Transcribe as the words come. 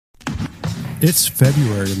It's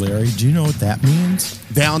February, Larry. Do you know what that means?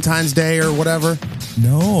 Valentine's Day or whatever?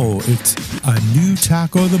 No, it's a new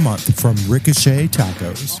taco of the month from Ricochet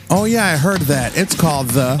Tacos. Oh, yeah, I heard that. It's called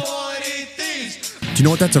the... Do you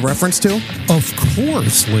know what that's a reference to? Of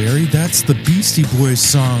course, Larry. That's the Beastie Boys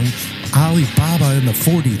song, Alibaba and the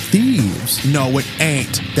 40 Thieves. No, it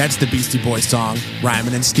ain't. That's the Beastie Boys song,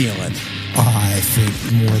 Rhyming and Stealing. I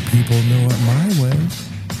think more people know it my way.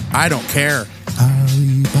 I don't care.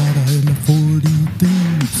 Alibaba and the 40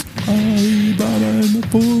 Thieves. Alibaba and the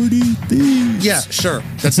 40 Thieves. Yeah, sure.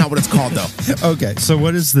 That's not what it's called, though. Okay, so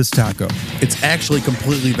what is this taco? It's actually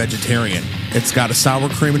completely vegetarian. It's got a sour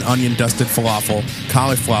cream and onion dusted falafel,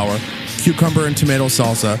 cauliflower, cucumber and tomato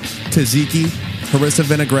salsa, tzatziki, harissa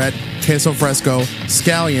vinaigrette, queso fresco,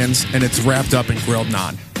 scallions, and it's wrapped up in grilled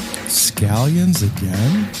naan. Scallions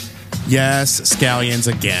again? Yes,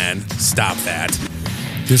 scallions again. Stop that.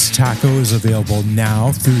 This taco is available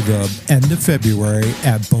now through the end of February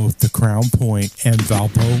at both the Crown Point and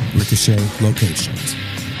Valpo Ricochet locations.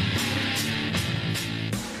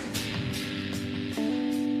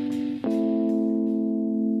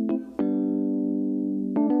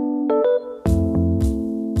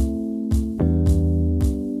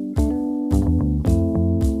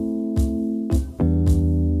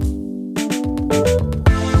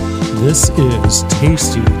 This is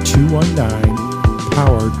Tasty 219,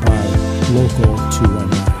 powered by Local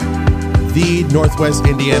 219. The Northwest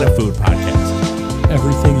Indiana Food Podcast.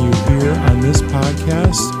 Everything you hear on this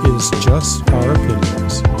podcast is just our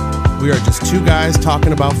opinions. We are just two guys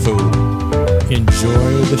talking about food.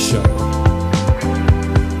 Enjoy the show.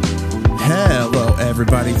 Hello,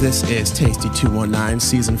 everybody. This is Tasty 219,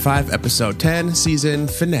 Season 5, Episode 10, Season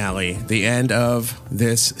Finale, the end of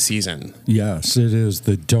this season. Yes, it is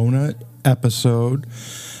the donut episode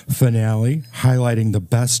finale, highlighting the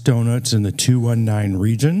best donuts in the 219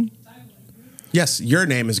 region. Yes, your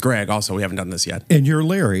name is Greg. Also, we haven't done this yet. And you're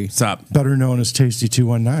Larry. What's up? Better known as Tasty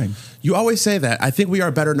 219. You always say that. I think we are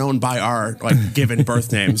better known by our given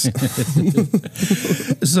birth names.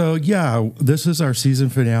 So, yeah, this is our season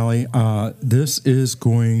finale. This is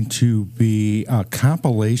going to be a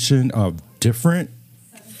compilation of different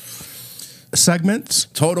segments.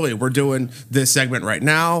 Totally. We're doing this segment right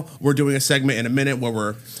now. We're doing a segment in a minute where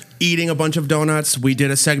we're eating a bunch of donuts. We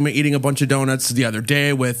did a segment eating a bunch of donuts the other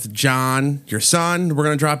day with John, your son. We're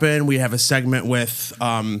going to drop in. We have a segment with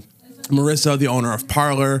Marissa, the owner of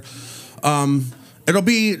Parlor. It'll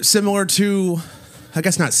be similar to, I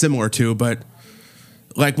guess not similar to, but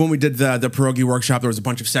like when we did the pierogi workshop, there was a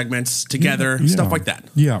bunch of segments together, stuff like that.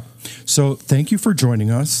 Yeah. So thank you for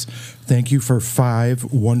joining us. Thank you for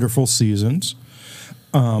 5 wonderful seasons.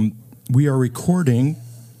 We are recording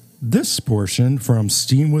this portion from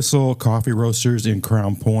Steam Whistle Coffee Roasters in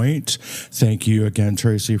Crown Point. Thank you again,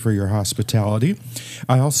 Tracy, for your hospitality.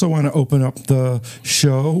 I also want to open up the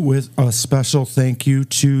show with a special thank you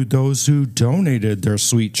to those who donated their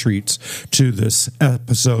sweet treats to this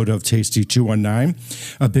episode of Tasty 219.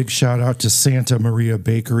 A big shout out to Santa Maria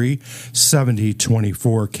Bakery,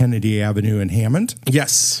 7024 Kennedy Avenue in Hammond.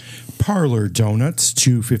 Yes. Parlor Donuts,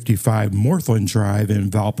 255 Morthland Drive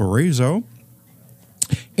in Valparaiso.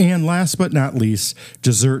 And last but not least,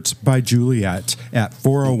 Desserts by Juliet at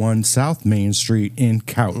 401 South Main Street in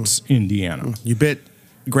Couts, Indiana. You bit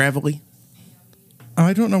gravelly?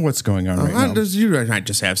 I don't know what's going on right now. You might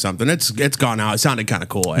just have something. It's gone out. It sounded kind of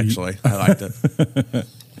cool, actually. I liked it.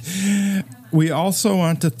 We also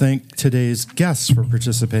want to thank today's guests for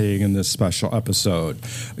participating in this special episode.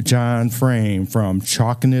 John Frame from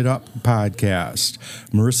Chalking It Up podcast,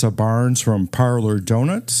 Marissa Barnes from Parlor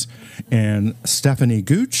Donuts, and Stephanie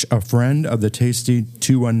Gooch, a friend of the Tasty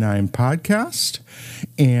 219 podcast.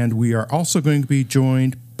 And we are also going to be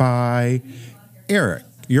joined by Eric,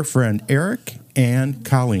 your friend Eric, and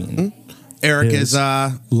Colleen. Mm-hmm. Eric is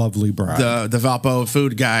lovely bride, the Valpo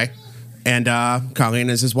food guy. And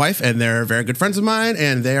Colleen is his wife, and they're very good friends of mine,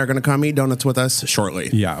 and they are going to come eat donuts with us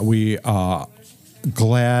shortly. Yeah, we are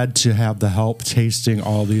glad to have the help tasting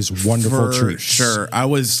all these wonderful treats. Sure. I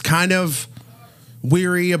was kind of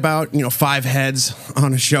weary about 5 heads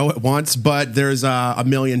on a show at once, but there's a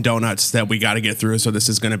million donuts that we got to get through, so this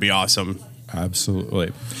is going to be awesome.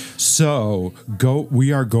 Absolutely. So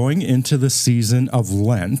we are going into the season of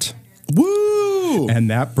Lent. Woo! And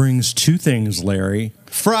that brings 2 things, Larry.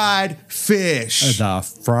 Fried fish. The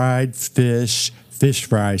fried fish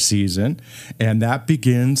fry season, and that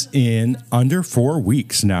begins in under 4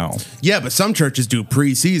 weeks now. Yeah, but some churches do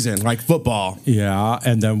preseason, like football. Yeah,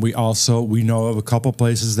 and then we know of a couple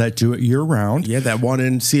places that do it year round. Yeah, that one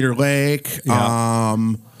in Cedar Lake. Yeah.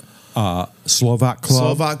 Slovak Club.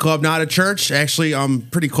 Slovak Club, not a church. Actually,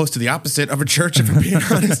 pretty close to the opposite of a church, if I'm being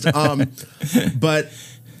honest. But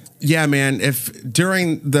yeah, man, if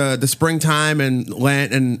during the springtime and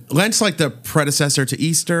Lent's like the predecessor to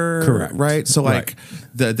Easter, correct, right? So like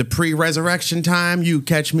the pre-resurrection time, you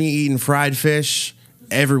catch me eating fried fish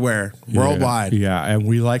everywhere, worldwide. Yeah, and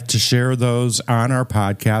we like to share those on our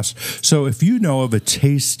podcast. So if you know of a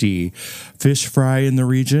tasty fish fry in the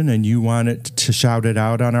region and you want it to shout it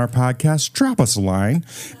out on our podcast, drop us a line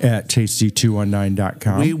at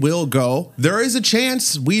tasty219.com. We will go. There is a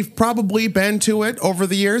chance we've probably been to it over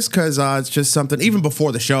the years because it's just something, even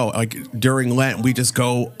before the show, like during Lent, we just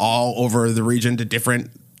go all over the region to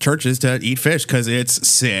different churches to eat fish because it's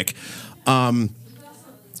sick. But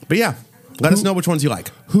yeah. Let us know which ones you like.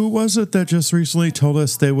 Who was it that just recently told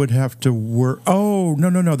us they would have to work? Oh,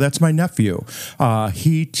 no. That's my nephew.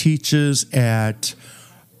 He teaches at,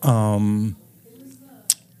 it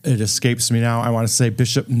escapes me now. I want to say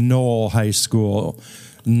Bishop Noel High School,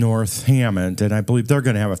 North Hammond. And I believe they're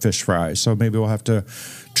going to have a fish fry. So maybe we'll have to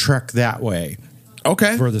trek that way.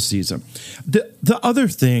 Okay. For the season. The other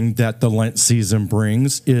thing that the Lent season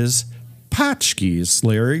brings is Potchkies,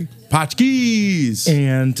 Larry. Potchkies.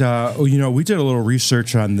 And, we did a little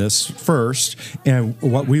research on this first. And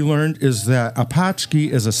what we learned is that a potchki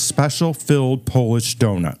is a special filled Polish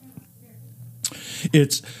donut.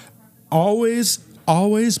 It's always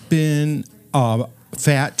been a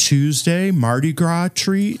Fat Tuesday Mardi Gras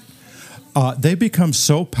treat. They become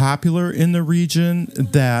so popular in the region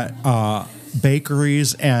that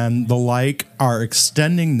bakeries and the like are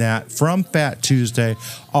extending that from Fat Tuesday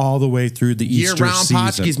all the way through the Easter year-round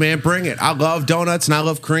season. Potchkies, man, bring it. I love donuts and I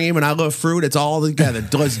love cream and I love fruit. It's all together.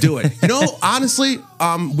 Let's do it. Honestly,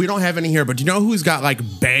 we don't have any here, but do you know who's got like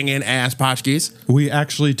banging ass Potchkies? We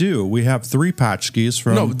actually do. We have 3 Potchkies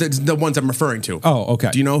from... No, the ones I'm referring to. Oh,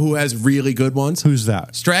 okay. Do you know who has really good ones? Who's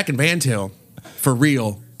that? Strack and Van Til. For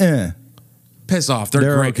real. Piss off.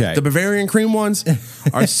 They're great. Okay. The Bavarian cream ones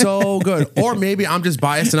are so good. Or maybe I'm just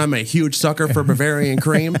biased and I'm a huge sucker for Bavarian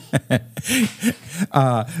cream.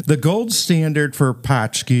 The gold standard for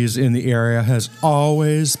Potchkies in the area has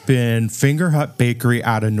always been Finger Hut Bakery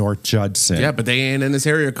out of North Judson. Yeah, but they ain't in this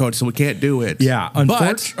area code, so we can't do it. Yeah,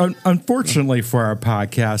 unfortunately for our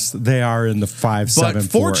podcast, they are in the 574 area code. But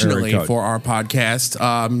fortunately for our podcast,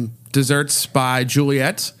 Desserts by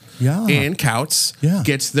Juliet... and Couts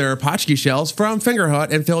gets their potchki shells from Finger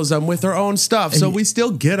Hut and fills them with their own stuff. So we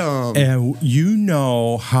still get them. And you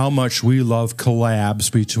know how much we love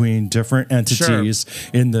collabs between different entities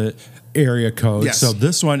in the area codes. Yes. So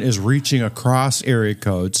this one is reaching across area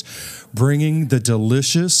codes, bringing the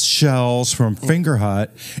delicious shells from Finger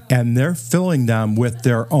Hut, and they're filling them with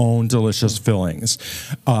their own delicious fillings.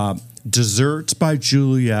 Desserts by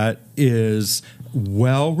Juliet is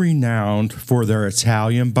well renowned for their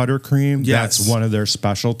Italian buttercream. Yes. That's one of their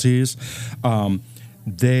specialties.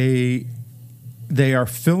 They are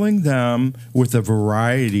filling them with a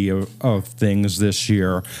variety of things this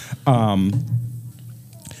year.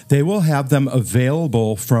 They will have them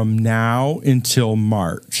available from now until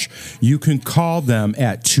March. You can call them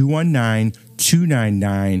at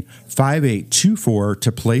 219-299-5824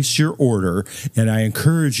 to place your order, and I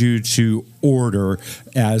encourage you to order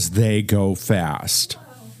as they go fast.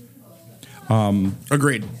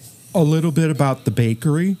 Agreed. A little bit about the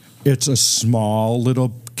bakery. It's a small,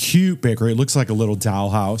 little, cute bakery. It looks like a little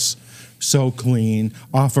dollhouse. So clean.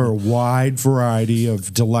 Offer a wide variety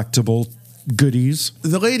of delectable goodies.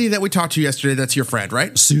 The lady that we talked to yesterday, that's your friend,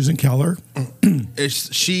 right? Susan Keller.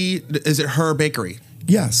 Is it her bakery?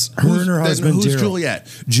 Yes. Her and her husband, who's Daryl. Juliet?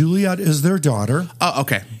 Juliet is their daughter. Oh,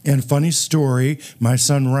 okay. And funny story, my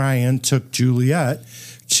son Ryan took Juliet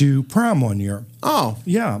to prom one year. Oh.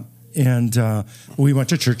 Yeah. And we went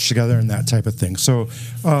to church together and that type of thing. So,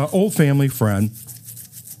 old family friend.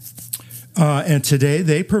 And today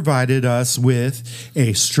they provided us with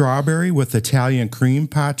a strawberry with Italian cream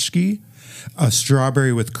potchki, a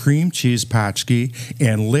strawberry with cream cheese potchki,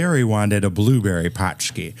 and Larry wanted a blueberry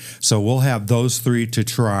potchki. So we'll have those 3 to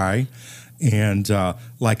try. And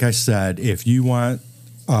like I said, if you want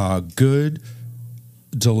good,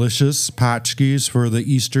 delicious potchkis for the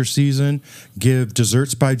Easter season, give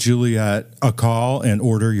Desserts by Juliet a call and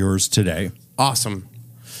order yours today. Awesome.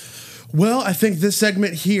 Well, I think this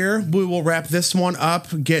segment here, we will wrap this one up,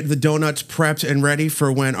 get the donuts prepped and ready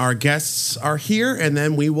for when our guests are here, and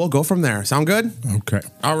then we will go from there. Sound good? Okay.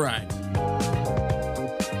 All right.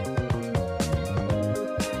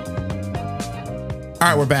 All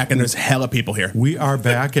right, we're back, and there's hella people here. We are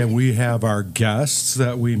back, and we have our guests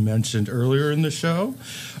that we mentioned earlier in the show.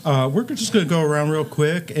 We're just going to go around real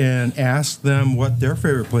quick and ask them what their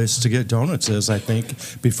favorite place to get donuts is, I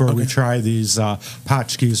think, before we try these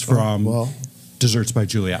potchkis from Desserts by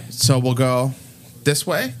Juliet. So we'll go this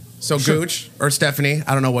way. So Gooch or Stephanie,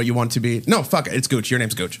 I don't know what you want to be. No, fuck it. It's Gooch. Your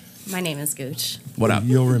name's Gooch. My name is Gooch. What up?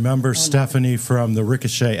 You'll remember Stephanie from the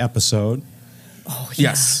Ricochet episode. Oh, yeah.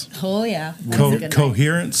 Yes. Oh, yeah. That was a good night.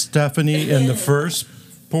 Coherent Stephanie in the first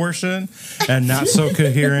portion and not so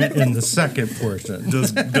coherent in the second portion.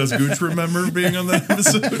 Does Gooch remember being on that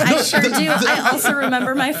episode? I sure do. I also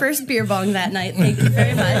remember my first beer bong that night. Thank you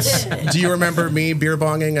very much. Do you remember me beer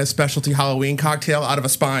bonging a specialty Halloween cocktail out of a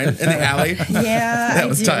spine in the alley? Yeah, That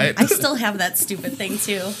was tight. I still have that stupid thing,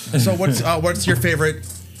 too. So what's your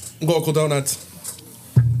favorite local donuts?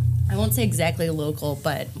 I won't say exactly local,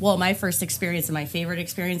 but, well, my first experience and my favorite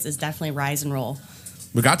experience is definitely Rise and Roll.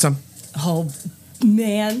 We got some. Oh,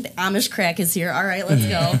 man. Amish crack is here. All right, let's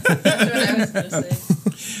go. That's what I was going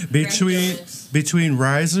to say. Between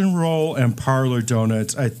Rise and Roll and Parlor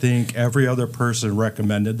Donuts, I think every other person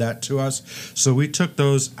recommended that to us. So we took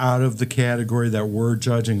those out of the category that we're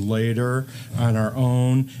judging later on our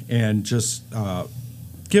own and just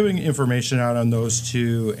giving information out on those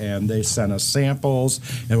two. And they sent us samples,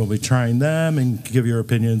 and we'll be trying them and give your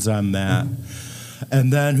opinions on that.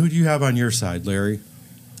 And then who do you have on your side, Larry?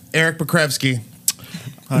 Eric Bukrevsky.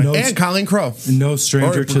 No, And Colleen Crow. no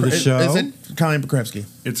stranger to the show. Is it Colleen Bukrevsky?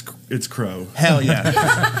 It's Crow. Hell yeah.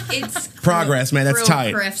 It's Progress, man. That's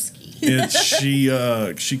tight.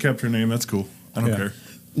 She kept her name. That's cool. I don't care.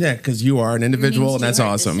 Yeah, because you are an individual, and that's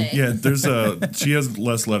awesome. Yeah, she has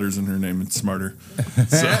less letters in her name. It's smarter.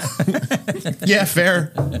 So Yeah,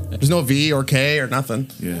 fair. There's no V or K or nothing.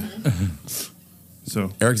 yeah.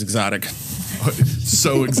 So Eric's exotic.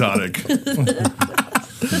 so exotic.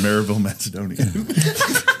 Maryville, Macedonia.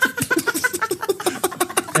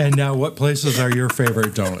 And now, what places are your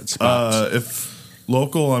favorite donut spots? If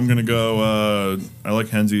local, I'm gonna go. I like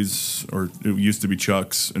Henzie's, or it used to be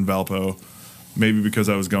Chuck's in Valpo. Maybe because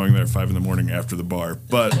I was going there at 5 a.m. after the bar,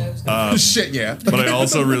 but Shit, yeah. but I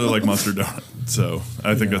also really like Mustard Donut. So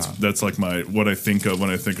I think that's like what I think of when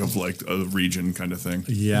I think of like a region kind of thing.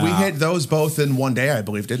 Yeah. We hit those both in one day, I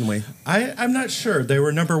believe, didn't we? I'm not sure. They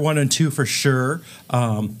were number 1 and 2 for sure.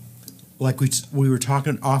 Like we were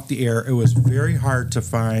talking off the air, it was very hard to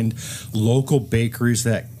find local bakeries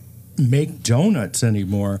that make donuts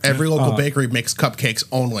anymore. Every local bakery makes cupcakes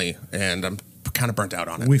only, and I'm kind of burnt out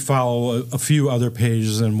on it. We follow a few other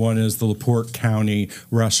pages, and one is the LaPorte County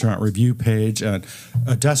Restaurant Review page, and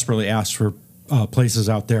desperately asked for places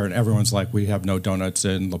out there, and everyone's like, we have no donuts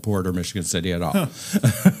in LaPorte or Michigan City at all.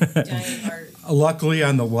 Luckily,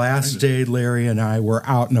 on the last day, Larry and I were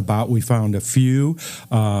out and about. We found a few,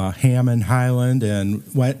 Hammond, Highland, and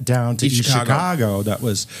went down to East Chicago. That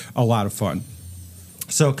was a lot of fun.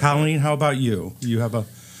 So, Colleen, how about you? You have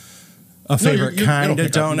a favorite kind of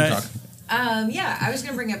donut? Yeah, I was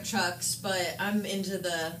gonna bring up Chuck's, but I'm into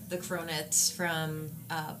the cronuts from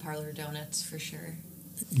Parlor Donuts for sure.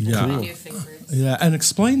 Yeah. My new favorites. Yeah, and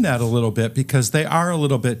explain that a little bit because they are a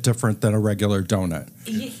little bit different than a regular donut.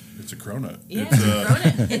 It's a cronut. Yeah, it's a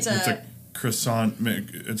cronut. It's a croissant.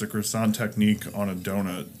 It's a croissant technique on a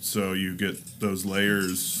donut. So you get those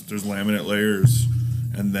layers. There's laminate layers,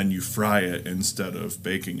 and then you fry it instead of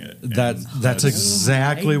baking it. That's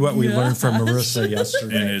exactly what we learned from Marissa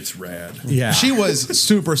yesterday. And it's rad. Yeah, She was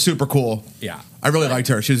super, super cool. Yeah, I really liked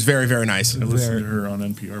her. She was very, very nice. I listened to her on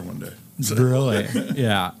NPR one day. So. Really?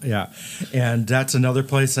 Yeah. And that's another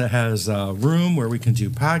place that has a room where we can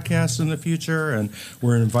do podcasts in the future, and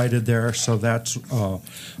we're invited there. So that's a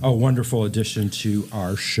wonderful addition to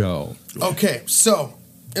our show. Okay, so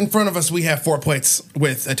in front of us we have 4 plates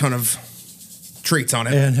with a ton of treats on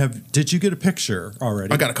it. And did you get a picture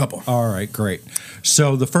already? I got a couple. All right, great.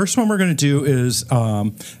 So the first one we're going to do is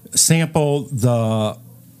sample the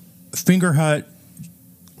Finger Hut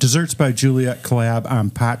Desserts by Juliet collab on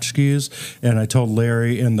potchkis. And I told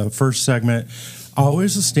Larry in the first segment,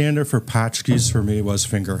 always the standard for potchkis for me was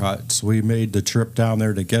Finger Huts. We made the trip down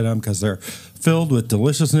there to get them because they're filled with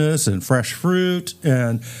deliciousness and fresh fruit.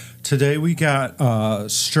 And today we got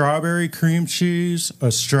strawberry cream cheese,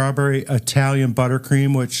 a strawberry Italian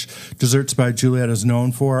buttercream, which Desserts by Juliet is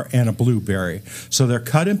known for, and a blueberry. So they're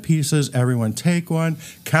cut in pieces. Everyone take one.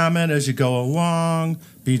 Comment as you go along.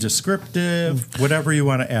 Be descriptive. Whatever you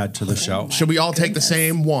want to add to the show. Should we all take the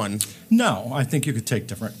same one? No, I think you could take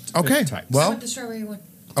different Okay. types. Well, I want the strawberry one.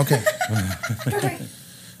 okay.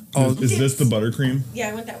 Oh, Is this the buttercream? Yeah,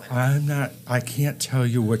 I want that one. I can't tell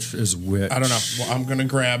you which is which. I don't know. Well, I'm gonna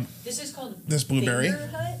grab This is called this blueberry. Finger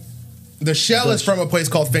Hut? The shell is from a place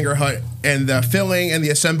called Finger Hut, and the filling and the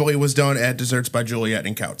assembly was done at Desserts by Juliet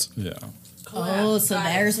in Couts. Yeah. Oh, so Got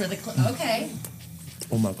it. there's where the Okay.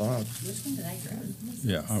 Oh my god. Which one did I grab?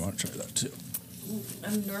 Yeah, I want to try that too.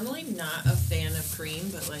 I'm normally not a fan of cream,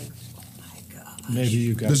 but like, oh my god. Maybe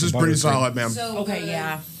you got This the is pretty buttercream. solid, ma'am. So Okay, good.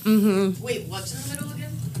 yeah. Wait, what's in the middle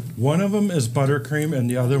again? One of them is buttercream, and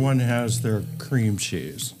the other one has their cream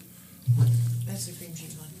cheese. That's the cream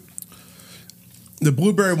cheese one. The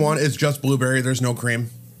blueberry one is just blueberry. There's no cream,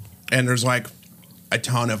 and there's like a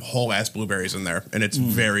ton of whole ass blueberries in there, and it's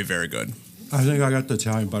very, very good. I think I got the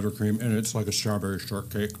Italian buttercream, and it's like a strawberry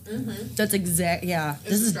shortcake. That's exact. Yeah, It's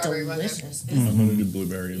this the is strawberry one there. delicious. I'm gonna do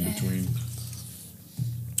blueberry in between.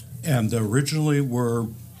 And they originally were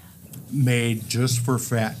made just for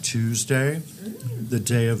Fat Tuesday, the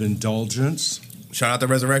day of indulgence, Shout out to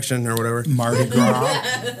Resurrection or whatever. Mardi Gras.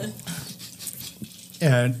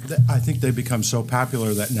 And I think they become so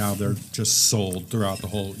popular that now they're just sold throughout the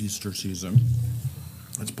whole Easter season.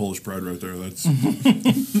 That's Polish pride right there. That's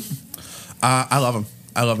I love them.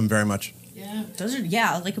 I love them very much. Yeah. Those are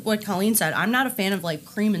like what Colleen said. I'm not a fan of like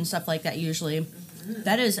cream and stuff like that usually.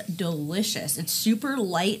 That is delicious. It's super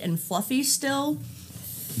light and fluffy still.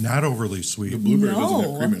 Not overly the sweet. blueberry doesn't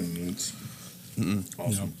No. have cream in it. It's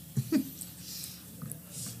awesome.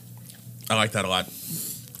 I like that a lot.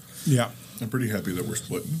 Yeah. I'm pretty happy that we're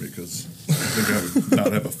splitting because I think I would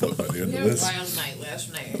not have a foot by the end We of had a this. wild night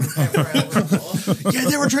last night. Everywhere. Yeah,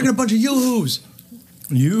 they were drinking a bunch of Yoo-Hoos.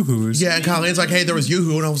 Yoo-Hoos. Yeah, and Colleen's like, hey, there was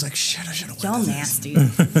Yoo-Hoo, and I was like, shit, I should have Y'all went. nasty.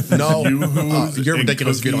 No, Yoo-Hoos you're and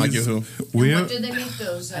ridiculous if you don't like cookies. Yoo-Hoo. We, What did they make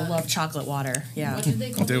those? I love chocolate water. Yeah. What did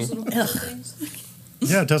they call do. those little cool things?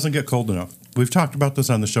 yeah, it doesn't get cold enough. We've talked about this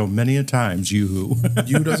on the show many a times, Yoo-Hoo.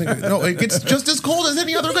 Yoo doesn't get, no, it gets just as cold as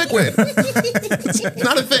any other liquid. It's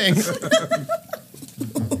not a thing.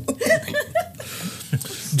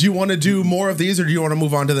 Do you want to do more of these, or do you want to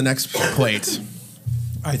move on to the next plate?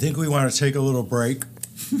 I think we want to take a little break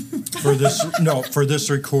for this for this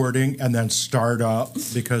recording and then start up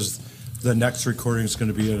because the next recording is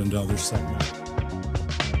going to be in another segment.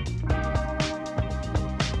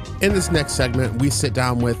 In this next segment, we sit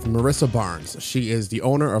down with Marissa Barnes. She is the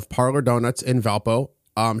owner of Parlor Donuts in Valpo.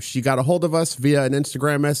 She got a hold of us via an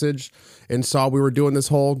Instagram message and saw we were doing this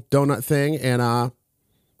whole donut thing and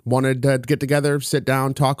wanted to get together, sit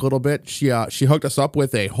down, talk a little bit. She hooked us up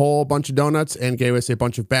with a whole bunch of donuts and gave us a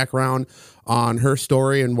bunch of background on her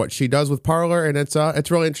story and what she does with Parlor, and it's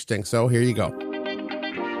really interesting. So here you go.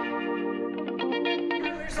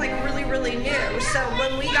 It's like really new. So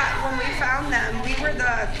when we found them, we were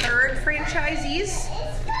the third franchisees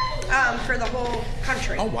for the whole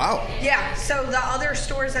country. Oh wow! Yeah. So the other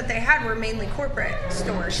stores that they had were mainly corporate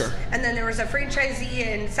stores. Sure. And then there was a franchisee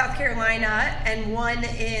in South Carolina and one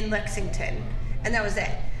in Lexington, and that was it.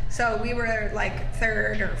 So we were like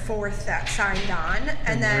third or fourth that signed on,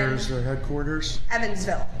 and then Where's the headquarters?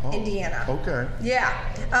 Evansville, Indiana. Okay. Yeah.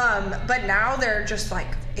 But now they're just like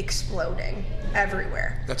exploding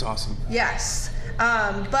everywhere. That's awesome. Yes.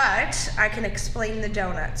 But I can explain the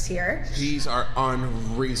donuts here. These are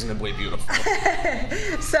unreasonably beautiful.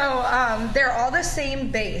 So they're all the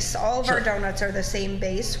same base. All of our Sure. donuts are the same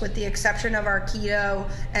base with the exception of our keto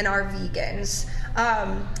and our vegans.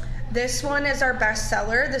 This one is our best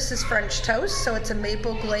seller. This is French toast, so it's a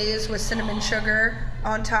maple glaze with cinnamon sugar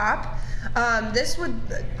on top.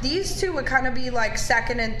 These two would kind of be like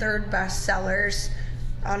second and third best sellers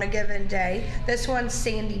on a given day. This one's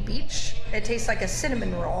Sandy Beach. It tastes like a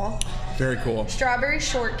cinnamon roll. Very cool. Strawberry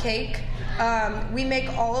shortcake. We make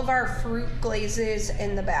all of our fruit glazes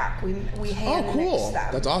in the back. We hand Oh, cool. mix them.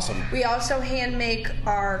 That's awesome. We also hand make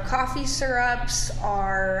our coffee syrups,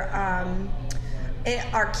 our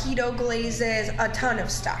keto glazes, a ton of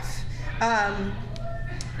stuff.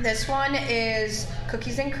 This one is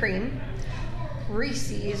cookies and cream,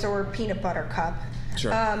 Reese's or peanut butter cup,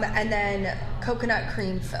 Sure. and then coconut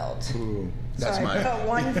cream filled. Ooh, that's so my. I put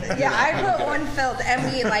one. Yeah, I put one filled,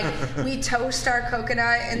 and we toast our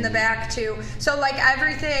coconut in the back too. So like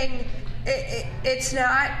everything, it's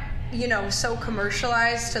not so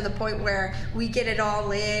commercialized to the point where we get it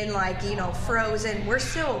all in frozen. We're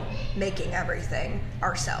still making everything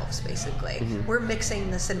ourselves basically. Mm-hmm. We're mixing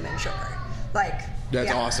the cinnamon sugar. That's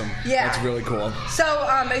yeah. awesome. Yeah. That's really cool. So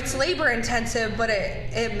it's labor intensive, but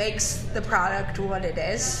it makes the product what it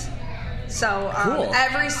is. So Cool.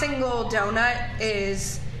 every single donut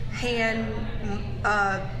is hand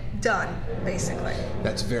done, basically.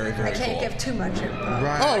 That's very, very I can't cool. give too much info.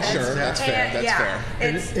 Right. Oh, sure. That's fair. That's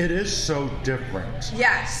fair. It is so different.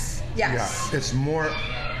 Yes. Yeah, it's more.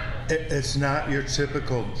 It's not your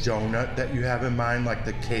typical donut that you have in mind, like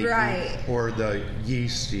the cake or the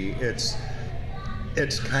yeasty. It's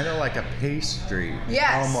kind of like a pastry,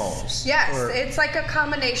 almost. Yes, it's like a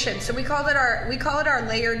combination. So we call it our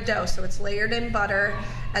layered dough. So it's layered in butter,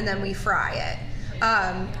 and then we fry it.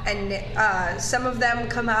 And some of them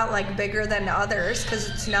come out like bigger than others because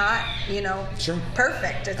it's not,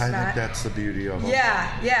 perfect. It's not. I think that's the beauty of them.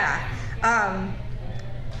 Yeah.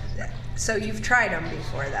 So you've tried them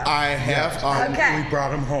before, though. I have. Okay. We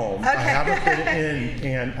brought them home. Okay. I haven't been in,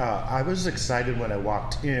 and I was excited when I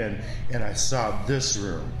walked in and I saw this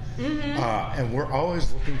room. Mm-hmm. And we're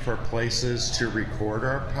always looking for places to record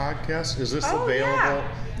our podcast. Is this available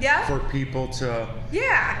for people to?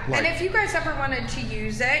 Yeah. And if you guys ever wanted to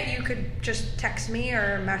use it, you could just text me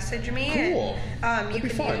or message me. Cool. And, you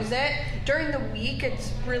can use it. During the week,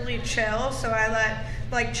 it's really chill, so I let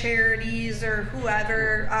charities or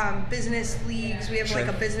whoever, business leagues. We have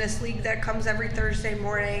a business league that comes every Thursday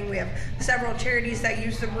morning. We have several charities that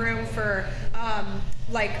use the room for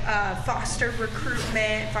foster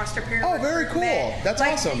recruitment, foster parent recruitment. Oh, very cool. That's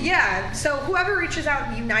awesome. Yeah. So whoever reaches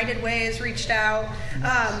out, United Way has reached out.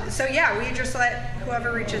 We just let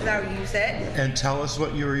whoever reaches out use it. And tell us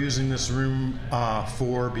what you were using this room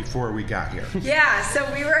for before we got here. Yeah, so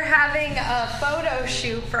we were having a photo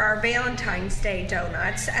shoot for our Valentine's Day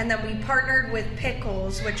donuts, and then we partnered with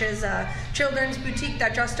Pickles, which is a children's boutique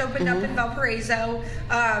that just opened up in Valparaiso.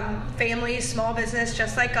 Family, small business,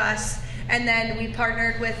 just like us. And then we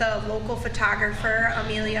partnered with a local photographer,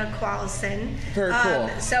 Amelia Qualison. Very cool.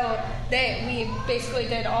 So we basically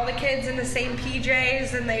did all the kids in the same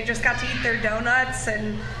PJs, and they just got to eat their donuts,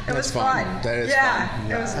 and it was fun. That is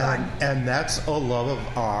fun. It was fun. And that's a love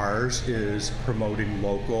of ours, is promoting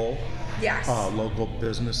local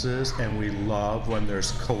businesses, and we love when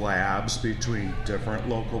there's collabs between different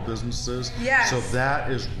local businesses. Yes. So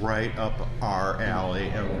that is right up our alley,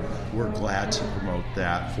 and we're glad to promote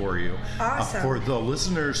that for you. Awesome. For the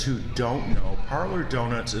listeners who don't know, Parlor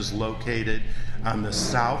Donuts is located on the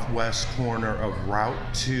southwest corner of Route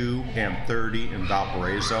 2 and 30 in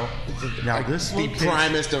Valparaiso. Now, this the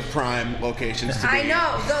primest of prime locations to be. I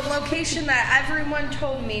know. The location that everyone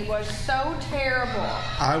told me was so terrible.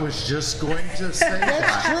 I was just going to say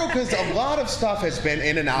That's true, because a lot of stuff has been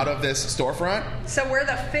in and out of this storefront. So we're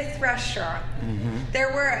the 5th restaurant. Mm-hmm.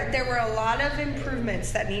 There were a lot of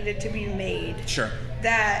improvements that needed to be made. Sure.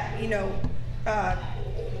 That,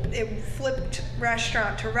 it flipped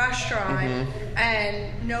restaurant to restaurant,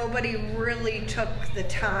 and nobody really took the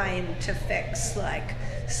time to fix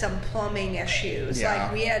some plumbing issues.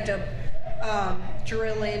 Yeah. We had to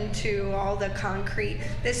drill into all the concrete.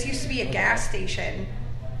 This used to be a gas station.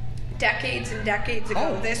 Decades and decades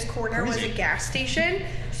ago, this corner was a gas station,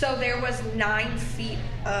 so there was 9 feet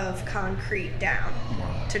of concrete down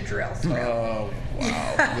to drill through. Oh,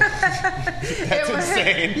 wow. That's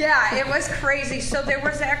insane. Yeah, it was crazy. So there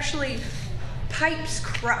was actually pipes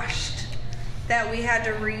crushed that we had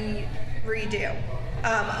to redo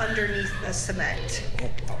underneath the cement.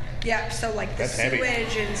 Yeah, so the That's sewage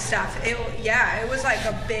heavy. and stuff. It was like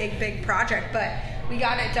a big project, but we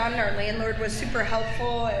got it done. Our landlord was super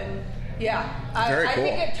helpful, and I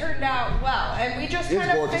think it turned out well. And we just kind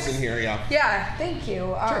of gorgeous in here, yeah. Yeah, thank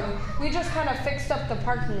you. We just kind of fixed up the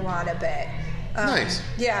parking lot a bit. Nice.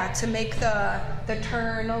 Yeah, to make the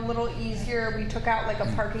turn a little easier. We took out a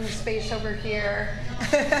parking space over here.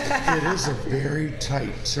 It is a very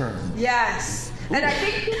tight turn. Yes. And I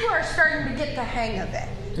think people are starting to get the hang of it.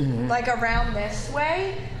 Around this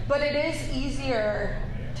way. But it is easier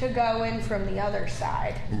to go in from the other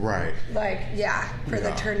side. Right. For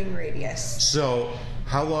the turning radius. So,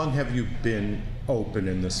 how long have you been open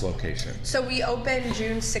in this location? So we opened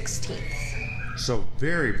June 16th. So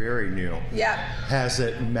very, very new. Yeah. Has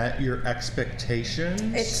it met your expectations?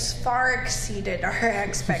 It's far exceeded our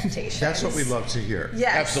expectations. That's what we love to hear.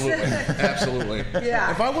 Yes. Absolutely. Yeah.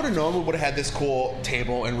 If I would have known we would have had this cool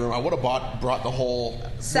table and room, I would have brought the whole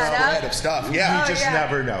setup spread of stuff. Yeah. You just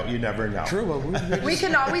never know. You never know. True. We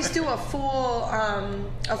can always do a full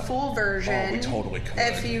version. Oh, we totally could.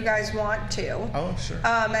 If you guys want to. Oh, sure.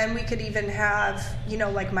 And we could even have,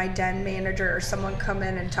 my den manager or someone come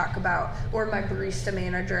in and talk about, or my my barista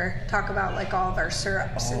manager talk about like all of our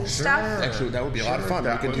syrups and stuff. Actually, that would be a lot of fun.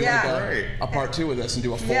 We could do like a part 2 of this and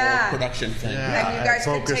do a full production thing. And you guys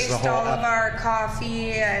can taste all of our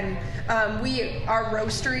coffee, and our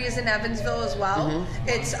roastery is in Evansville as well.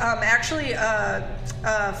 It's actually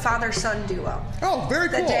a father-son duo. Oh, very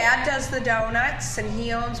cool. The dad does the donuts, and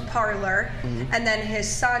he owns Parlor, and then his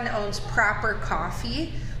son owns Proper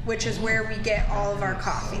Coffee, which is where we get all of our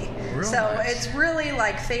coffee. It's really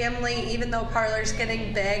like family, even though Parlor's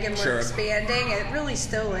getting big and we're expanding, it really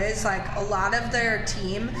still is. Like a lot of their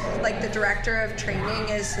team, like the director of training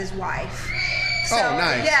is his wife. So,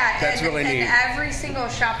 nice. Yeah, that's really neat. And every single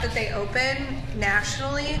shop that they open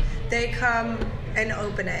nationally, they come and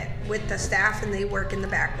open it with the staff, and they work in the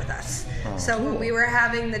back with us. When we were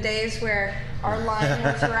having the days where our line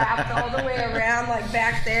was wrapped all the way around, like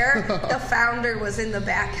back there, the founder was in the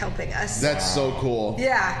back helping us. That's so cool.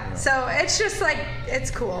 Yeah. So it's just like,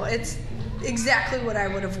 it's cool. It's exactly what I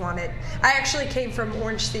would have wanted. I actually came from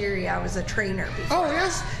Orange Theory. I was a trainer before. Oh,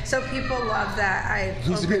 yes. So people love that. I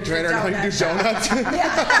used to be a trainer, now you do donuts.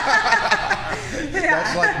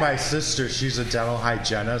 That's like my sister. She's a dental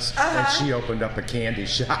hygienist, and she opened up a candy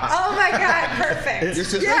shop. Oh my God, perfect. Your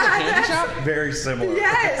sister has a candy shop? Very similar.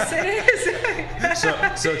 Yes, it is.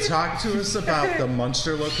 So talk to us about the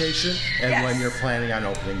Munster location and when you're planning on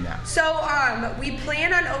opening that. So we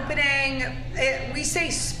plan on opening, we say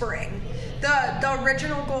spring. The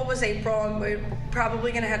original goal was April, and we're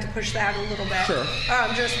probably going to have to push that a little bit. Sure.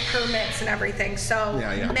 Just permits and everything. So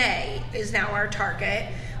May is now our target.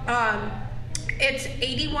 It's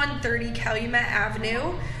 8130 Calumet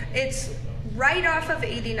Avenue. It's right off of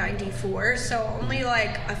 8094, so only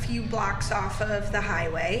like a few blocks off of the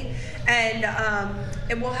highway. And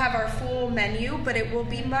it will have our full menu, but it will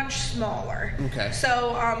be much smaller. Okay.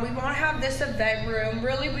 So we won't have this event room.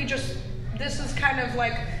 Really, this is kind of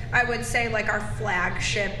like, I would say, like our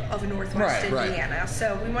flagship of Northwest Indiana. Right.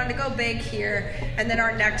 So we wanted to go big here, and then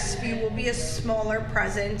our next SKU will be a smaller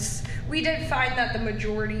presence. We did find that the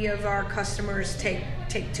majority of our customers take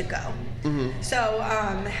to go. So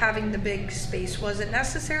having the big space wasn't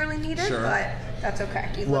necessarily needed, but that's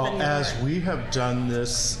okay. Well, as we have done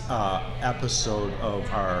this episode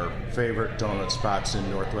of our favorite donut spots in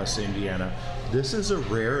Northwest Indiana, this is a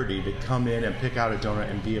rarity to come in and pick out a donut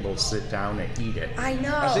and be able to sit down and eat it. I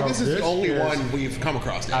know. I think this is the only one we've come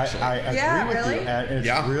across, actually. I agree with you, and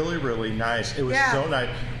it's really, really nice. It was so nice.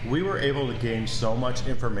 We were able to gain so much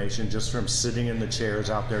information just from sitting in the chairs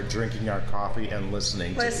out there, drinking our coffee and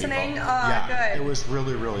listening to people. Good. It was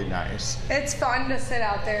really, really nice. It's fun to sit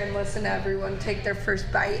out there and listen to everyone take their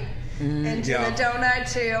first bite into the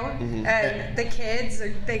donut too. And the kids,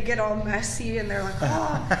 they get all messy and they're like,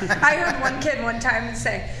 oh. I heard one kid one time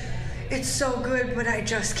say, "It's so good, but I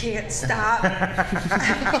just can't stop."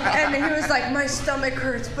 And he was like, "My stomach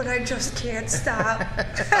hurts, but I just can't stop."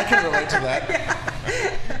 I can relate to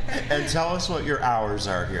that. And tell us what your hours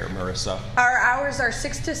are here, Marissa. Our hours are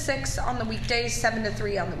 6 to 6 on the weekdays, 7 to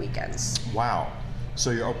 3 on the weekends. Wow.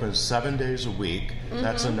 So you're open 7 days a week.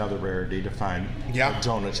 That's another rarity to find a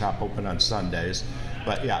donut shop open on Sundays.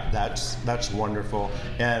 But yeah, that's wonderful.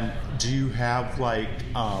 And do you have like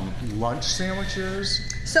lunch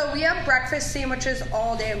sandwiches? So we have breakfast sandwiches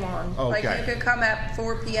all day long. Okay. Like you could come at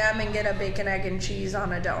 4 p.m. and get a bacon, egg, and cheese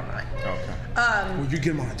on a donut. Okay. Would you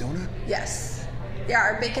get them on a donut? Yes. Yeah,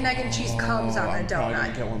 our bacon, egg, and cheese comes on a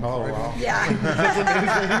donut. Get one wow. Yeah.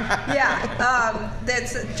 Yeah.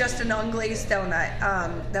 That's just an unglazed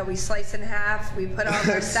donut that we slice in half. We put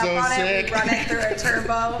all our stuff on it. We run it through a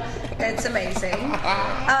turbo. It's amazing.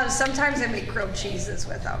 Sometimes I make grilled cheeses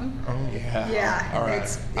with them. Oh, yeah. Yeah. All right.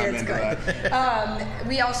 It's good.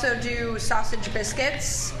 We also do sausage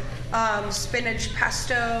biscuits, spinach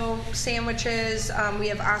pesto sandwiches. We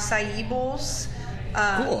have acai bowls.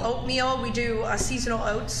 Cool. Oatmeal, we do seasonal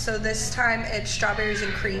oats, so this time it's strawberries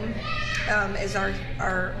and cream is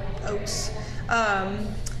our oats.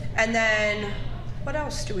 And then what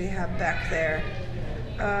else do we have back there?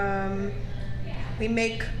 We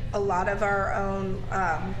make a lot of our own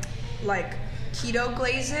like keto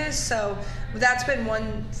glazes, so that's been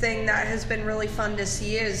one thing that has been really fun to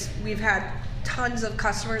see is we've had tons of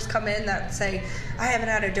customers come in that say, "I haven't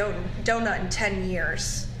had a donut in 10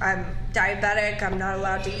 years. I'm diabetic. I'm not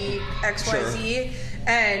allowed to eat XYZ."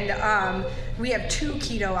 And we have 2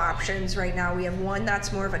 keto options right now. We have one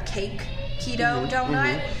that's more of a cake keto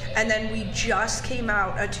donut, and then we just came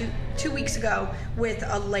out 2 weeks ago with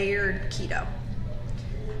a layered keto.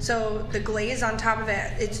 So the glaze on top of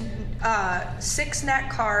it, it's 6 net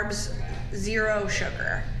carbs, 0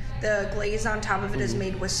 sugar. The glaze on top of it is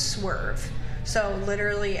made with Swerve. So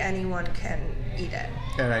literally anyone can eat it.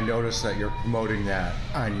 And I noticed that you're promoting that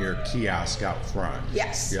on your kiosk out front.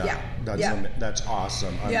 Yes. Yeah. That's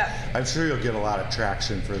awesome. I'm sure you'll get a lot of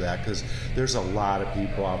traction for that because there's a lot of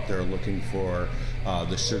people out there looking for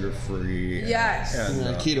the sugar-free. Yes.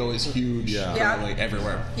 And, keto is huge. Like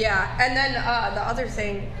everywhere. Yeah. And then the other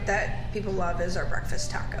thing that people love is our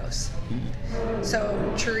breakfast tacos. So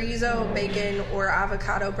chorizo, bacon, or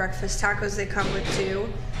avocado breakfast tacos, they come with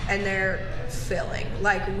 2, and they're filling.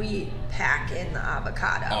 Like, we pack in the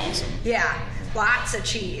avocado. Awesome. Yeah. Lots of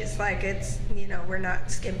cheese. Like, it's, we're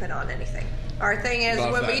not skimping on anything. Our thing is,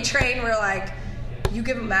 when we train, we're like, you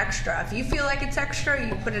give them extra. If you feel like it's extra,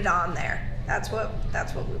 you put it on there. That's what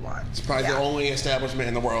we want. It's probably the only establishment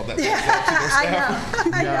in the world that I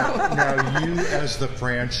know. Now, you as the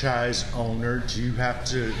franchise owner, do you have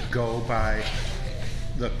to go by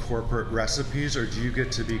the corporate recipes, or do you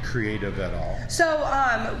get to be creative at all? So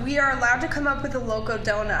we are allowed to come up with a loco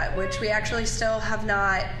donut, which we actually still have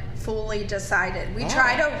not fully decided. We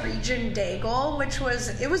tried a region bagel, which was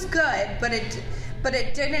good, but it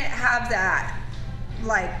didn't have that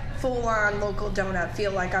like full-on local donut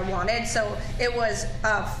feel like I wanted. So it was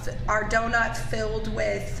our donut filled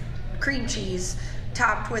with cream cheese,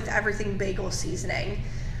 topped with everything bagel seasoning.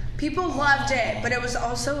 People loved it, but it was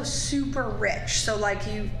also super rich. So like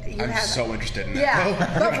I'm so interested in that.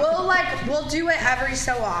 Yeah, but we'll do it every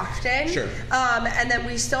so often. Sure. And then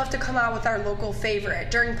we still have to come out with our local favorite.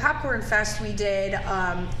 During Popcorn Fest, we did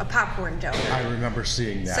a popcorn donut. I remember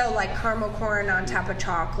seeing that. So like caramel corn on top of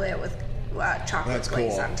chocolate with chocolate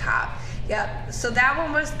glaze on top. Yep. So that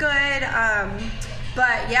one was good.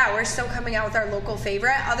 But yeah, we're still coming out with our local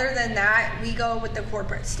favorite. Other than that, we go with the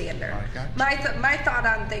corporate standard. My thought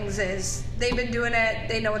on things is they've been doing it.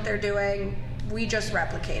 They know what they're doing. We just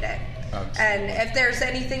replicate it. Absolutely. And if there's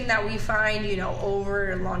anything that we find,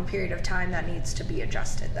 over a long period of time that needs to be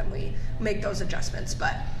adjusted, then we make those adjustments.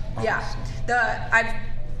 But yeah,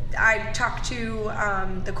 I've talked to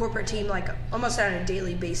the corporate team like almost on a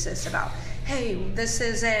daily basis about, hey, this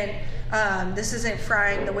isn't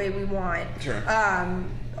frying the way we want. Sure.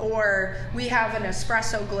 Or we have an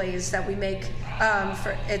espresso glaze that we make.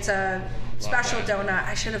 It's a special donut.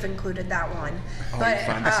 I should have included that one.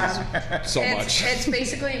 But so much. It's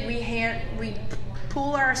basically we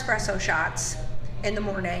pull our espresso shots in the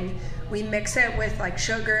morning. We mix it with like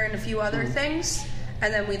sugar and a few other things.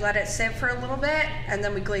 And then we let it sit for a little bit, and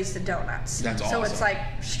then we glaze the donuts. That's awesome. So it's like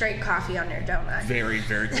straight coffee on your donut. Very,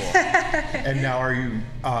 very cool. And now are you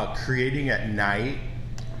creating at night?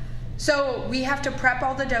 So we have to prep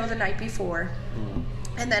all the dough the night before,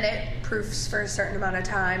 and then it proofs for a certain amount of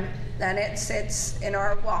time. Then it sits in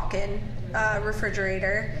our walk-in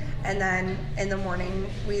refrigerator, and then in the morning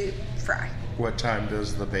we fry. What time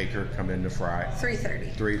does the baker come in to fry?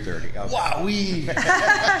 3:30. 3:30. Okay. Wowee!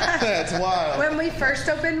 That's wild. When we first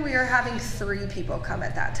opened, we were having 3 people come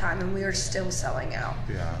at that time, and we were still selling out.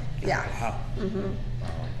 Yeah. Wow. Mm-hmm.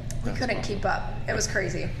 We couldn't keep up. It was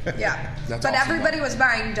crazy. Yeah. That's but awesome. everybody was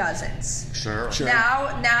buying dozens. Sure.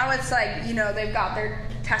 Now it's like, they've got their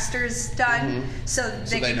testers done, so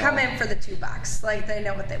they can come in for the 2-box. Like, they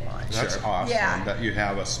know what they want. That's awesome that you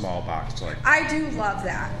have a small box like that. I do love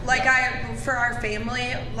that. Like, for our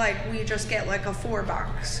family, like, we just get like a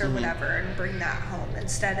 4-box or whatever and bring that home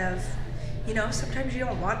instead of, sometimes you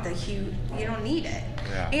don't want the huge, you don't need it.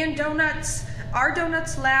 Yeah. And donuts, our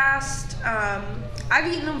donuts last, I've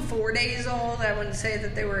eaten them 4 days old. I wouldn't say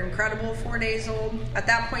that they were incredible 4 days old. At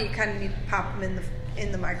that point, you kind of need to pop them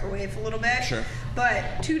in the microwave a little bit. Sure.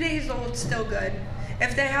 But 2 days old, still good.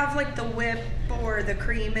 If they have like the whip or the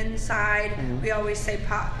cream inside, we always say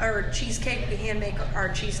cheesecake. We hand make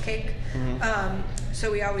our cheesecake.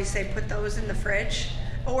 So we always say put those in the fridge.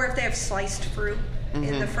 Or if they have sliced fruit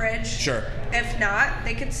in the fridge. Sure. If not,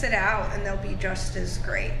 they can sit out and they'll be just as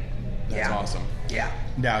great. That's awesome. Yeah.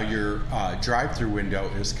 Now your drive-through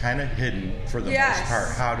window is kind of hidden for the most part.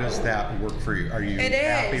 How does that work for you? Are you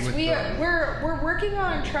happy with it? We're working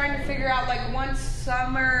on trying to figure out, like, once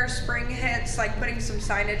summer, spring hits, like putting some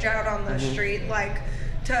signage out on the street, like,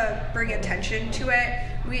 to bring attention to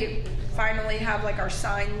it. We finally have like our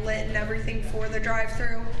sign lit and everything for the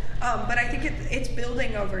drive-through. But I think it's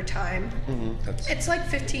building over time. It's like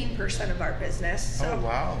 15% of our business. So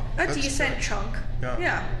That's decent chunk.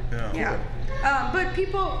 Yeah. But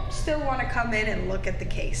people still want to come in and look at the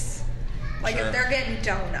case. Like if they're getting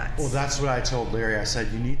donuts. Well, that's what I told Larry. I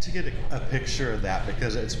said, you need to get a picture of that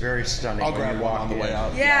because it's very stunning. I'll grab one on the way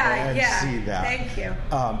out. Yeah. See that. Thank you.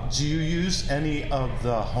 Do you use any of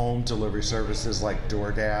the home delivery services like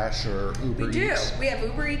DoorDash or Uber Eats? We do. We have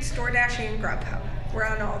Uber Eats, DoorDash, and Grubhub. We're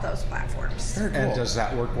on all those platforms. And does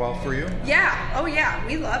that work well for you? Yeah. Oh, yeah.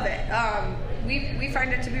 We love it. We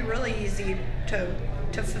find it to be really easy to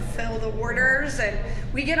fulfill the orders, and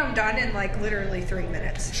we get them done in like literally 3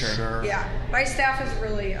 minutes. Sure. Yeah. My staff is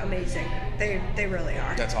really amazing. They really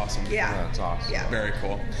are. That's awesome. Yeah. That's awesome. Yeah. Very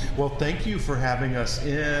cool. Well, thank you for having us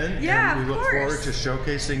in. Yeah, and we of look forward course. to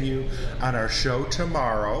showcasing you on our show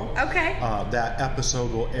tomorrow. Okay. That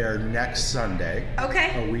episode will air next Sunday.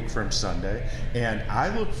 Okay. A week from Sunday. And I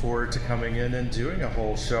look forward to coming in and doing a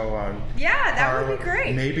whole show on Yeah, that would be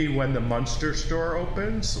great. Maybe when the Munster store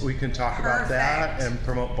opens, we can talk about that Perfect. and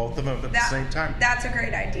promote both of them at the same time. That's a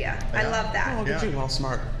great idea. I love that. Oh, look at you, all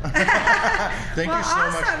smart. Thank you so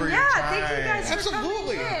much for your time. Thank you guys for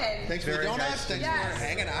Absolutely. coming in. Thanks for the Very donuts. nice. Thanks Yes, for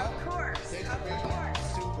hanging out. Of course. Thanks Of for being course.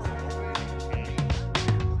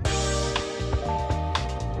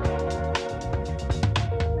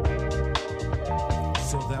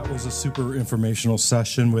 So that was a super informational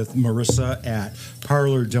session with Marissa at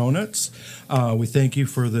Parlor Donuts. We thank you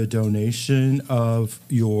for the donation of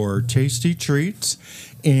your tasty treats.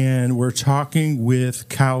 And we're talking with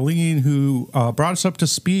Colleen, who brought us up to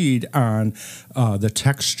speed on the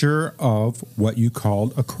texture of what you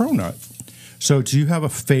called a cronut. So do you have a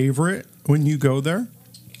favorite when you go there?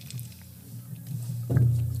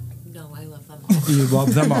 No, I love them all. You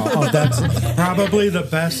love them all. Oh, that's probably the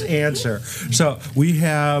best answer. So we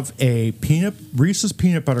have a Reese's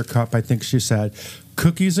peanut butter cup, I think she said,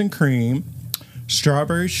 cookies and cream,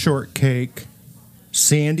 strawberry shortcake,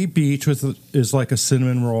 Sandy Beach is like a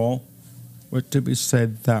cinnamon roll. What did we say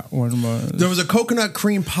that one was? There was a coconut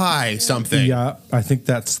cream pie something. Yeah, I think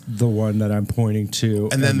that's the one that I'm pointing to.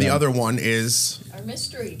 And then the other one is Our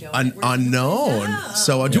mystery donut. unknown. Yeah.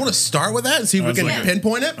 So do you want to start with that and see if we can like-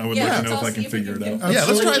 pinpoint it? I would Yeah, like to know let's if I all can see if we figure can it out. Yeah,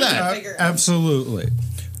 let's try Absolutely. that. Figure it out. Absolutely.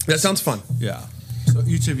 That sounds fun. Yeah. So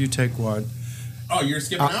each of you take one. Oh, you're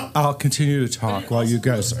skipping out? I'll continue to talk while you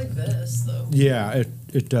guys. Looks like this, though. Yeah,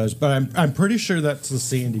 it does. But I'm pretty sure that's the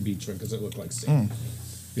Sandy Beach one because it looked like sand.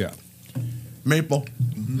 Yeah. Maple.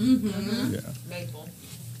 Yeah. Maple.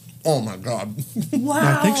 Oh my God.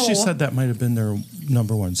 Wow. I think she said that might have been their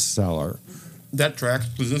number one seller. That tracks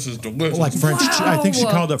because this is delicious. Like French, I think she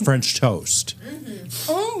Wow. called it French toast.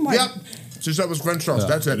 Oh my. Yep. She said it was French toast.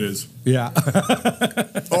 That's It it. is. Yeah.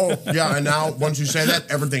 Oh, yeah. And now, once you say that,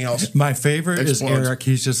 everything else. My favorite is Explodes. Eric.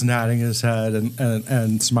 He's just nodding his head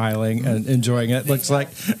and smiling and enjoying it. Looks like.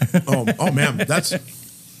 Oh man.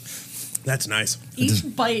 That's nice. Each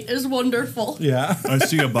bite is wonderful. Yeah. I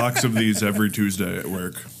see a box of these every Tuesday at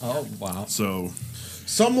work. Oh, wow. So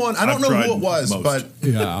Someone, I don't I've know who tried it was, most. but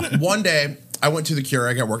Yeah. one day I went to the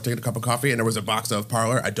Keurig at work to get a cup of coffee, and there was a box of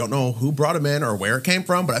Parlor. I don't know who brought them in or where it came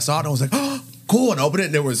from, but I saw it and I was like, oh, cool, and opened it,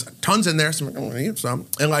 and there was tons in there. So I'm like, I'm gonna eat some.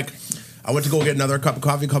 And like, I went to go get another cup of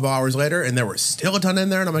coffee a couple hours later, and there was still a ton in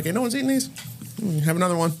there. And I'm like, hey, no one's eating these. Have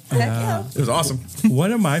another one. Heck yeah. It was awesome.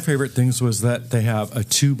 One of my favorite things was that they have a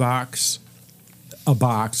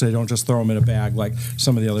box. They don't just throw them in a bag like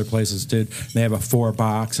some of the other places did. They have a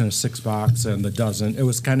 4-box and a 6-box and the dozen. It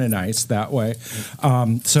was kind of nice that way.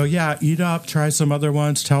 So yeah, eat up, try some other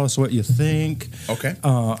ones. Tell us what you think. Okay.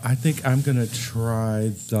 I think I'm gonna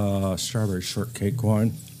try the strawberry shortcake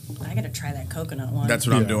one. I gotta try that coconut one. That's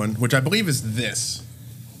what I'm Yeah. doing, which I believe is this.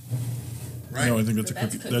 Right? no, I think that's a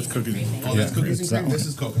That's cookie. That's cookies cookies. and cream. Oh, that's Yeah, cookies and it's that cream. This one.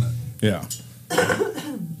 is coconut.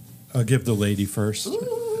 Yeah. I'll give the lady first.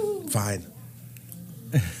 Fine.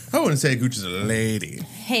 I wouldn't say Gooch is a lady.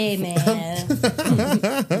 Hey man.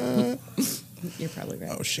 You're probably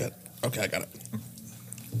right. Oh, shit. Okay, I got it.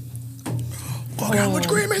 Look how much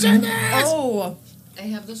cream is in this! Oh. I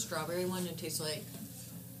have the strawberry one. It tastes like.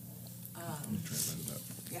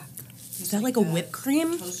 Yeah. Is that like a whipped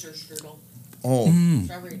cream? Toaster strudel. Oh,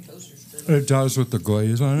 Strawberry toaster strudel. It does with the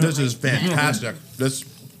glaze on it. this is fantastic. This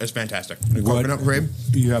is fantastic. The What? coconut cream?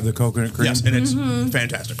 You have the coconut cream? Yes, and it's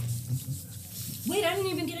fantastic. Wait, I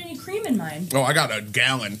didn't even get any cream in mine. Oh, I got a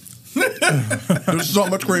gallon. There's so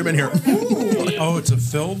much cream in here. Oh, it's a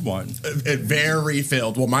filled one. It very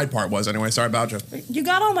filled. Well, my part was anyway. Sorry about you. You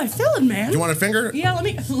got all my filling, man. You want a finger? Yeah, let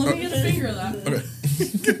me get a finger of that.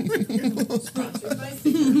 Sponsored by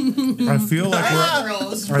Finger. I feel like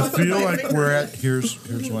Rose. we're at here's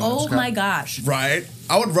one. Oh that's got- my gosh. Right?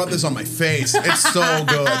 I would rub this on my face. It's so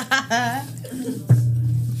good.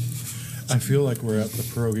 I feel like we're at the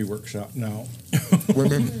pierogi workshop now.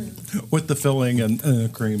 With the filling and the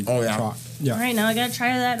cream. Oh, yeah. Chalk. Yeah. All right, now I gotta try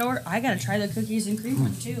that, or I gotta try the cookies and cream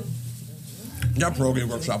one too. That pierogi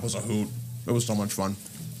workshop was a hoot. It was so much fun.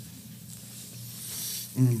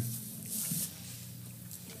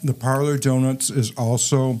 The Parlor Donuts is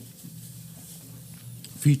also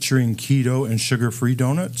featuring keto and sugar-free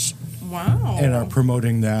donuts. Wow. and are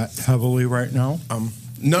promoting that heavily right now.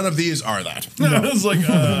 None of these are that. I was like,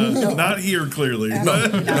 not here, clearly. No,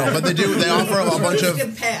 but they do. They offer a bunch of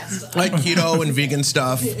like keto and vegan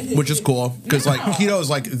stuff, which is cool because like keto is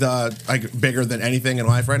like bigger than anything in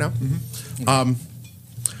life right now.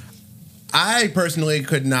 I personally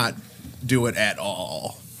could not do it at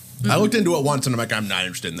all. I looked into it once and I'm like, I'm not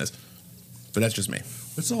interested in this. But that's just me.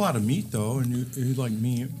 It's a lot of meat though, and you like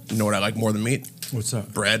meat. You know what I like more than meat? What's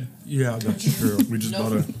that? Bread. Yeah, that's true. We just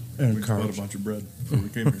bought And bought a carbs. bunch of bread before we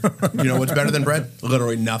came here. You know what's better than bread?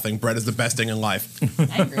 Literally nothing. Bread is the best thing in life.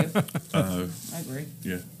 I agree. I agree.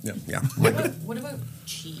 Yeah. Yeah. What about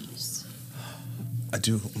cheese? I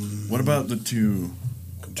do. What about the two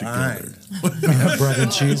together? Bread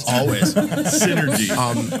and cheese. Always. Synergy.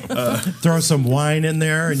 Throw some wine in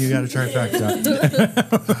there, and you got a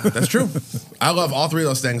trifecta. That's true. I love all three of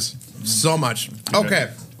those things so much.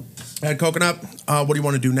 Okay. Add coconut. What do you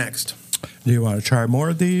want to do next? Do you want to try more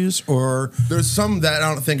of these, or There's some that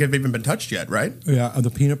I don't think have even been touched yet, right?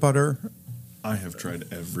 the peanut butter? I have tried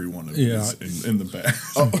every one of Yeah. these in the back.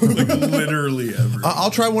 Like literally every. I'll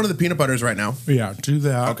try one of the peanut butters right now. Yeah, do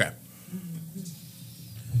that. Okay.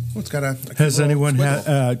 Oh, it's got a Has little anyone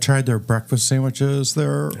squiggle. tried their breakfast sandwiches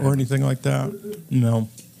there or anything like that? No.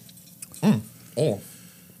 Oh.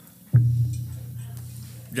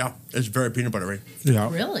 Yeah, it's very peanut buttery. Yeah.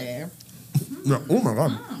 Really? Yeah. Oh my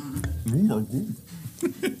god.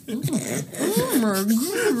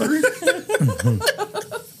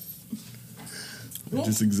 I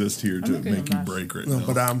just exist here to looking make at you that. break right No, now.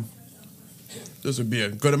 but this would be a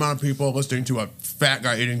good amount of people listening to a fat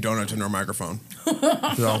guy eating donuts into a microphone.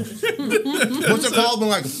 So, what's it called? When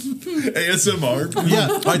like, ASMR. yeah,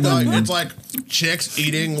 like it's like chicks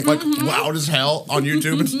eating like loud as hell on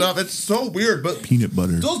YouTube and stuff. It's so weird, but Peanut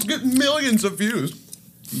butter. those get millions of views.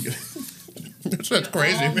 That's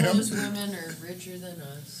crazy, All man. those women are richer than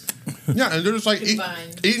us. Yeah, and they're just like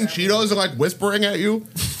Combined. eating Cheetos and like whispering at you.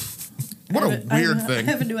 What a weird I thing.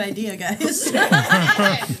 have a new idea, guys. Do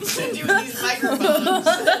with these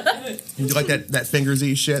microphones. You do like that fingers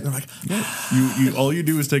eat shit. And they're like, You all you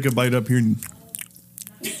do is take a bite up here and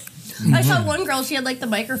I saw one girl, she had like the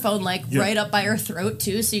microphone like right up by her throat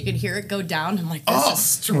too, so you could hear it go down. I'm like, this is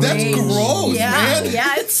strange. that's gross, yeah, man.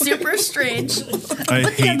 Yeah, it's super strange. I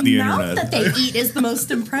But hate the the amount internet. that they eat is the most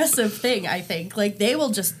impressive thing, I think. Like they will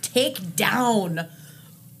just take down.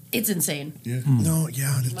 It's insane. no,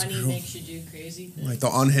 yeah, that's Money true. makes you do crazy things. Like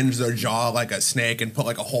they'll unhinge their jaw like a snake and put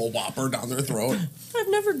like a whole Whopper down their throat. I've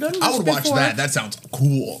never done this I would watch before. that. That sounds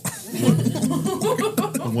cool.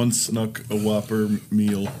 I once snuck a Whopper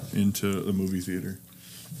meal into the movie theater,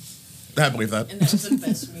 I believe that. And that was the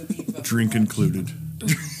best movie you've ever drink watched. included.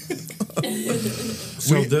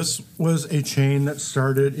 So this was a chain that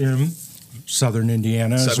started in southern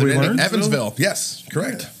Indiana, as Southern we Indiana- learned. Evansville. Yes,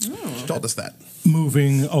 correct. She told us that.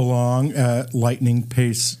 Moving along at lightning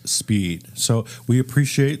pace speed. So we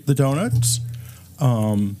appreciate the donuts.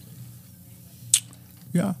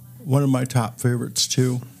 Yeah, one of my top favorites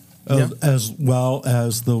too. As well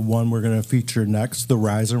as the one we're going to feature next, the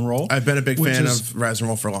Rise and Roll. I've been a big which fan is of Rise and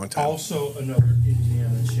Roll for a long time. also another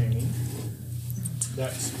Indiana chain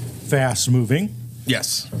that's fast moving,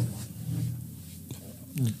 Yes.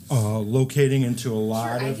 locating into Sure,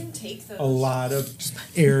 I can take those. a lot of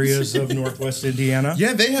areas of Northwest Indiana.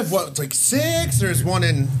 Yeah, they have what? It's like 6. There's one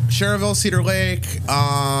in Cherville, Cedar Lake.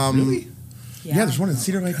 Really? Yeah, there's one in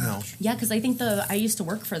Cedar Lake now. Yeah, because I think I used to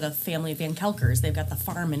work for the family Van Kelkers. They've got the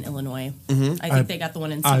farm in Illinois. I think they got the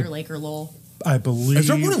one in Cedar Lake or Lowell. I believe Is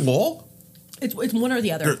there one in Lowell? It's one or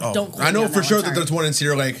the other. Don't quote I me know on for that sure one, that sorry. there's one in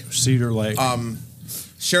Cedar Lake. Cedar Lake.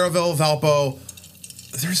 Cherville, Valpo.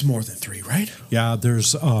 There's more than 3, right? Yeah,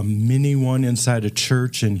 there's a mini one inside a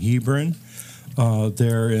church in Hebron.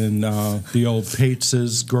 There in the old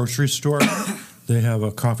Pates's grocery store. They have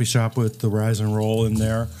a coffee shop with the Rise and Roll in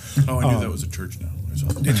there. Oh, I knew that was a church now. I saw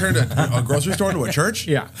that. They turned a grocery store into a church?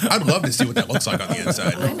 Yeah. I'd love to see what that looks like on the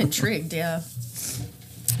inside. I'm intrigued, yeah.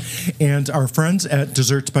 And our friends at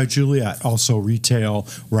Desserts by Juliet also retail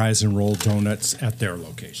Rise and Roll donuts at their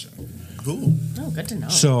location. Cool. Oh, good to know.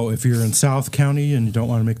 So if you're in South County and you don't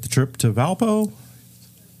want to make the trip to Valpo,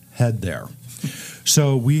 head there.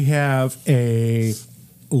 So we have a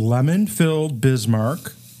lemon-filled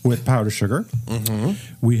Bismarck with powdered sugar.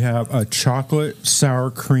 We have a chocolate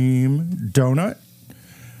sour cream donut.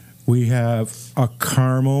 We have a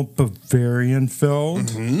caramel Bavarian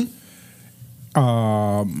filled.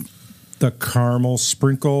 The caramel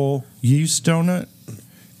sprinkle yeast donut.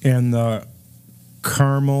 And the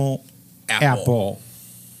caramel apple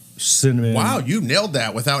cinnamon. Wow, you nailed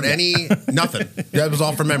that without any nothing. That was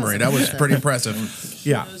all from memory. That was pretty impressive.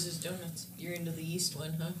 Yeah. Those is donuts. You're into the yeast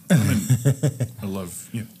one, huh? I love,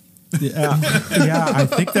 yeah. Yeah, I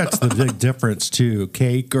think that's the big difference too.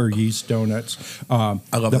 Cake or yeast donuts. I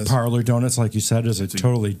love the this. parlor donuts, like you said, is a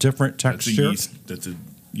totally different texture. That's a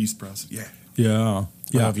yeast process. Yeah. Yeah,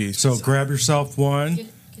 yeah. love yeast. So grab yourself one.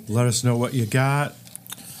 Let us know what you got.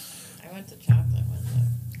 I went to chocolate one.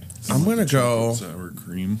 I'm gonna go. Sour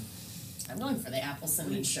cream. I'm going for the apple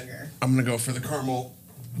cinnamon sugar. I'm gonna go for the caramel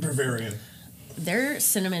Bavarian. Their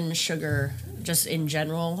cinnamon sugar, just in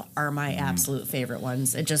general, are my absolute favorite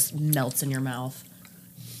ones. It just melts in your mouth.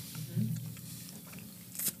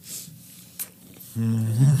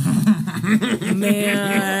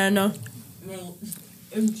 Man. Well,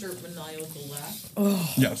 insert maniacal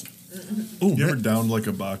laugh. Yes. You ever downed like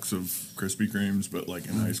a box of Krispy Kremes, but like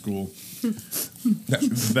in high school?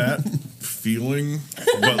 That feeling,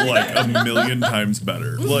 but like a million times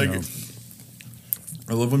better. Like,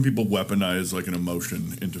 I love when people weaponize like an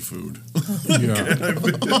emotion into food. Yeah.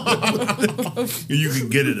 You can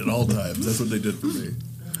get it at all times. That's what they did for me.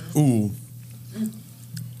 Ooh.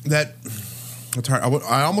 That's hard.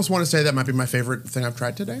 I almost want to say that might be my favorite thing I've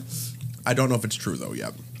tried today. I don't know if it's true though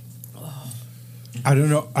yet. I don't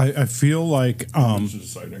know. I feel like It's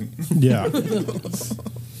exciting. yeah.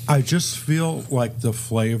 I just feel like the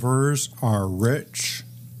flavors are rich,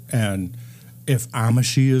 and if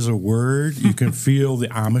Amishy is a word, you can feel the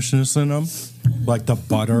Amishness in them, like the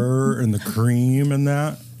butter and the cream and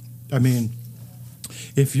that. I mean,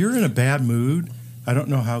 if you're in a bad mood, I don't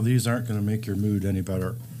know how these aren't going to make your mood any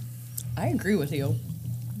better. I agree with you.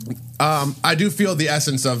 I do feel the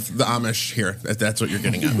essence of the Amish here. If that's what you're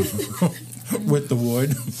getting at. With the wood,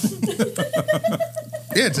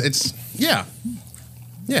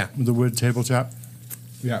 Yeah. the wood tabletop.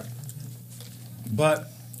 Yeah. But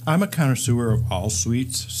I'm a connoisseur of all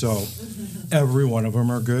sweets, so every one of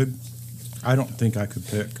them are good. I don't think I could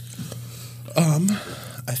pick.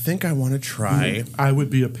 I think I want to try. I would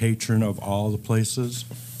be a patron of all the places.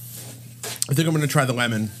 I think I'm going to try the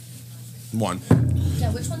lemon one.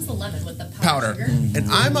 Yeah, which one's the lemon with the Powder. sugar? And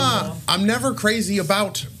I'm never crazy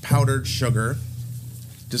about powdered sugar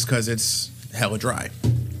just because it's hella dry.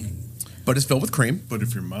 But it's filled with cream. But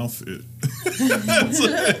if your mouth All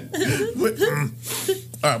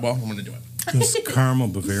right, well, I'm going to do it. This caramel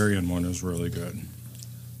Bavarian one is really good.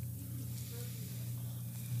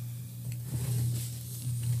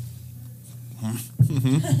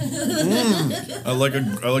 I like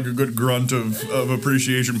a good grunt of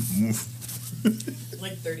appreciation.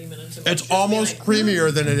 Like 30 minutes of It's almost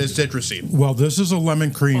creamier than it is citrusy. Well, this is a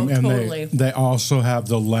lemon cream, Oh, and totally. they also have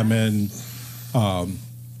the lemon,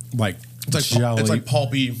 like It's like jelly. it's like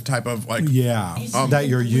pulpy type of like. yeah, that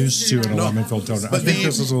you're used to in a No. lemon-filled donut. I But think the-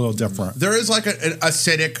 this is a little different. There is like an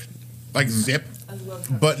acidic like zip, I love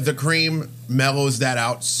how but the cream mellows that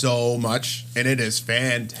out so much, and it is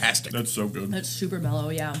fantastic. That's so good. It's super mellow,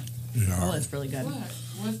 yeah. Oh, it's really good.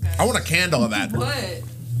 What, guys? I want a candle of that. What?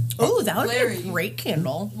 Oh, that would be Larry. a great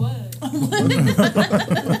candle. What?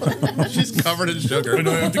 She's covered in sugar. And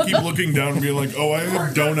I have to keep looking down and be like, oh, I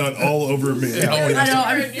have donut all over me. I know,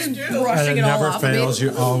 I'm just And brushing it it all never off fails. of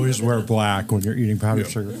me. You always wear black when you're eating powdered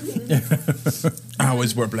sugar. I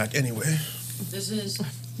always wear black anyway. This is.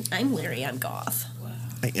 I'm Larry, I'm goth.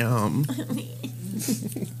 I am.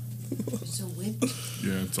 So whipped.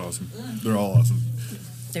 Yeah, it's awesome. They're all awesome.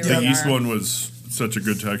 They The really yeast are. one was such a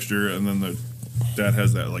good texture, and then that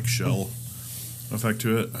has that like shell effect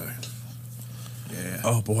to it. Yeah.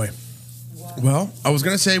 Oh boy. Well, I was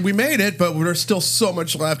gonna say we made it, but there's still so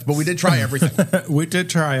much left. But we did try everything. We did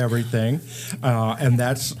try everything, and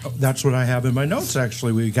that's what I have in my notes.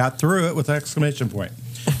 Actually, we got through it with an exclamation point.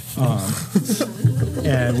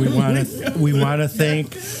 And we want to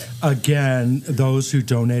thank again those who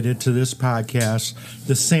donated to this podcast: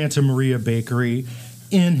 the Santa Maria Bakery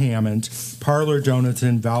in Hammond, Parlor Donuts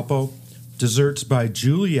in Valpo, Desserts by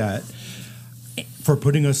Juliet, for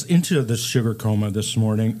putting us into the sugar coma this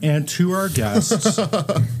morning, and to our guests,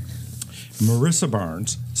 Marissa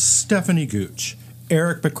Barnes, Stephanie Gooch,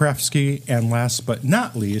 Eric Bekrefsky, and last but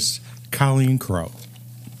not least, Colleen Crow.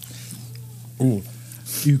 Ooh.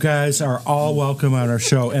 You guys are all welcome on our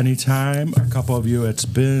show anytime. A couple of you, it's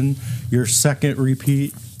been your second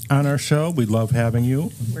repeat on our show. We love having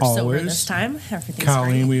you. We're always. sober this time. Everything's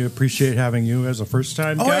Colleen, great. we appreciate having you as a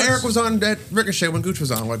first-time Oh, guest. Eric was on at Ricochet when Gooch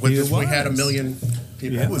was on. Like He we had a was. million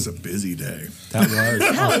people. It was a busy day.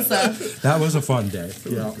 That was a fun day.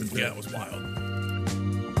 Yeah. Yeah, it was wild.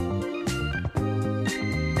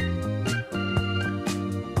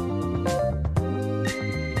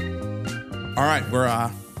 All right,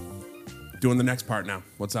 we're doing the next part now.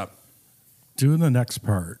 What's up? Doing the next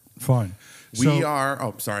part. Fun. We are.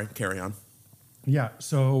 Oh, sorry. Carry on. Yeah.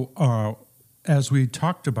 So as we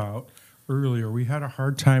talked about earlier, we had a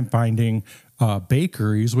hard time finding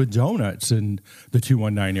bakeries with donuts in the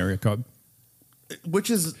 219 area code. Which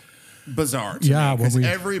is bizarre to me, because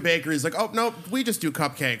every bakery is like, oh, no, we just do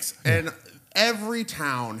cupcakes. Yeah. And every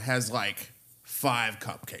town has like 5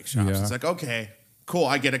 cupcake shops. Yeah. It's like, okay, cool,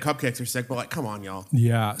 I get it, cupcakes are sick, but like, come on, y'all.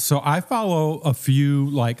 Yeah, so I follow a few,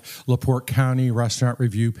 like LaPorte County Restaurant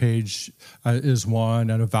Review page is one,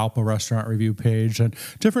 and a Valpo Restaurant Review page, and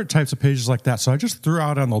different types of pages like that. So I just threw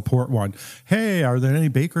out on the LaPorte one, hey, are there any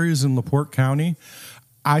bakeries in LaPorte County?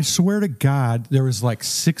 I swear to God, there was like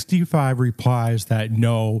 65 replies that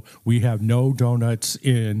no, we have no donuts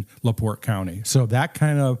in LaPorte County. So that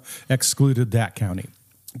kind of excluded that county.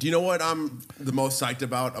 Do you know what I'm the most psyched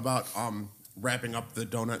about wrapping up the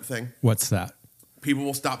donut thing? What's that? People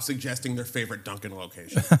will stop suggesting their favorite Dunkin'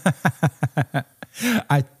 location.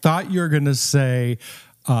 I thought you were going to say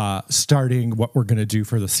starting what we're going to do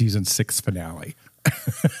for the season 6 finale.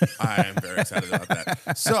 I am very excited about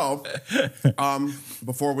that. So,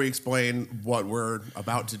 before we explain what we're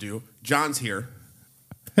about to do, John's here.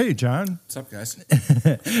 Hey, John. What's up, guys?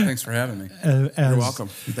 Thanks for having me. You're welcome.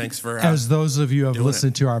 Thanks for as those of you who have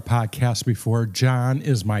listened to our podcast before, John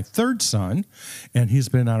is my third son, and he's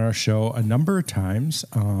been on our show a number of times.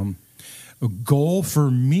 A goal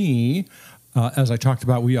for me, as I talked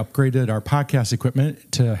about, we upgraded our podcast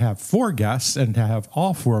equipment to have 4 guests and to have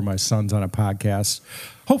all 4 of my sons on a podcast,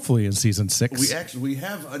 hopefully in season 6. We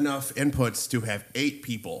have enough inputs to have 8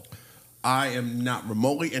 people. I am not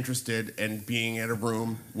remotely interested in being in a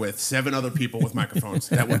room with 7 other people with microphones.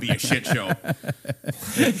 That would be a shit show.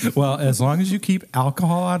 Well, as long as you keep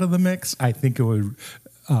alcohol out of the mix, I think it would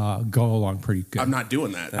go along pretty good. I'm not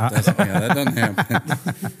doing that. That doesn't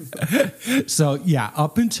happen. So, yeah,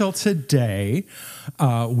 up until today,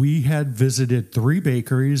 we had visited 3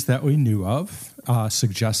 bakeries that we knew of,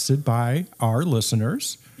 suggested by our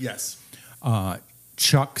listeners. Yes.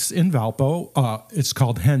 Chuck's in Valpo. It's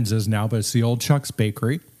called Hens's now, but it's the old Chuck's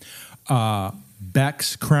Bakery.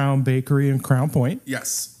 Beck's Crown Bakery in Crown Point.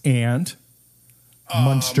 Yes. And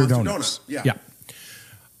Munster Donuts. Yeah.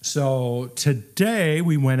 So today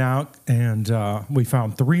we went out and we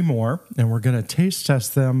found 3 more, and we're going to taste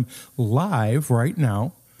test them live right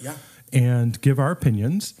now. Yeah. And give our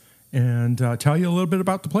opinions and tell you a little bit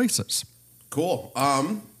about the places. Cool.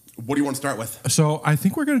 What do you want to start with? So I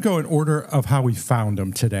think we're going to go in order of how we found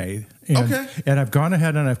them today. And, okay. And I've gone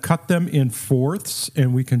ahead and I've cut them in 4ths,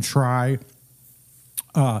 and we can try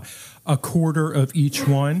a quarter of each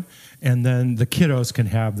one, and then the kiddos can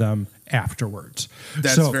have them afterwards.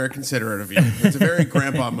 That's very considerate of you. It's a very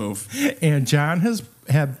grandpa move. And John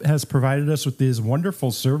has provided us with these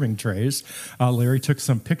wonderful serving trays. Larry took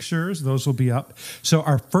some pictures. Those will be up. So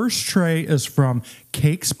our first tray is from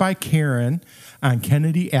Cakes by Karen on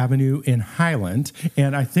Kennedy Avenue in Highland.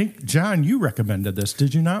 And I think, John, you recommended this,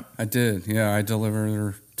 did you not? I did. Yeah, I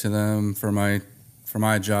deliver to them for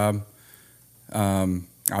my job.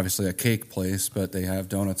 Obviously a cake place, but they have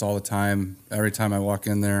donuts all the time. Every time I walk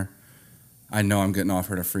in there, I know I'm getting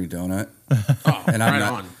offered a free donut. Oh, and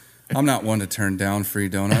I'm not one to turn down free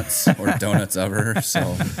donuts or donuts ever.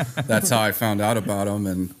 So that's how I found out about them.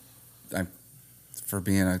 And for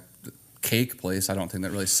being a cake place, I don't think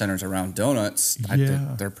that really centers around donuts. I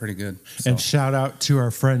think they're pretty good. So. And shout out to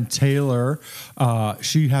our friend Taylor.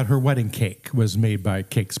 She had her wedding cake was made by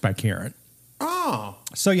Cakes by Karen. Oh.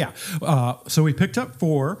 So, yeah. So we picked up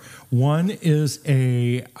 4. One is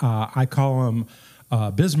I call them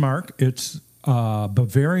Bismarck. It's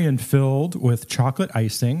Bavarian filled with chocolate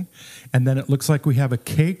icing. And then it looks like we have a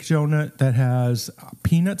cake donut that has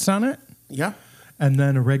peanuts on it. Yeah. And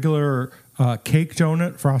then a regular cake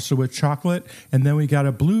donut frosted with chocolate. And then we got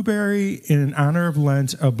a blueberry, in honor of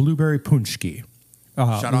Lent, a blueberry punchki.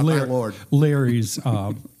 Shout out my Lord. Larry's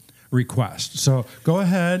request. So go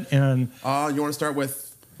ahead and... you want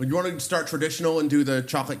to start traditional and do the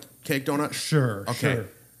chocolate cake donut? Sure. Okay. Sure.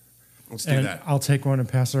 Let's do that. I'll take one and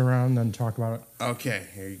pass it around and then talk about it. Okay,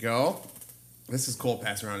 here you go. This is cool,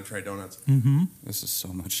 passing around a tray of donuts. Mm-hmm. This is so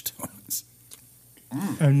much donuts.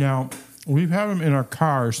 Mm. And now, we've had them in our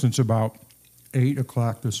car since about 8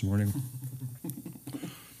 o'clock this morning.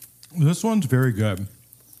 This one's very good.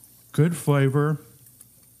 Good flavor.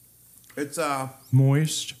 It's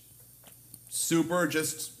moist. Super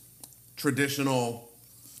just traditional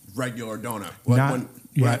regular donut. When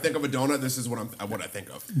I think of a donut, this is what I think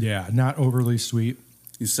of. Yeah, not overly sweet.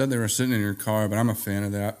 You said they were sitting in your car, but I'm a fan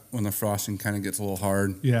of that when the frosting kind of gets a little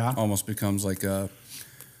hard. Yeah. Almost becomes like a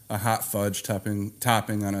a hot fudge topping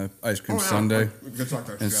on a ice cream sundae. It's like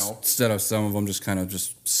a shell. Instead of some of them just kind of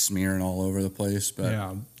just smearing all over the place. But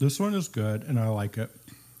Yeah, this one is good, and I like it.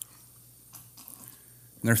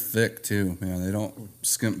 they're thick too, man. They don't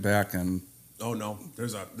skimp back on Oh no,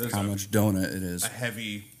 there's how much donut it is. a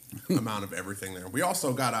heavy amount of everything there. We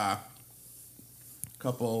also got a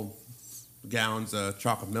couple gallons of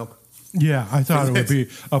chocolate milk. Yeah, I thought it would be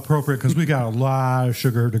appropriate because we got a lot of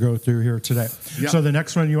sugar to go through here today. Yep. So the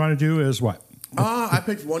next one you want to do is what? I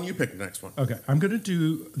picked one. You picked the next one. Okay, I'm going to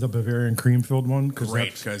do the Bavarian cream filled one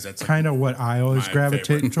Great, because 'cause that's kind of what I always my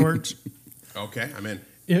gravitate favorite. towards. Okay, I'm in.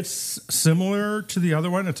 It's similar to the other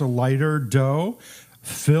one. It's a lighter dough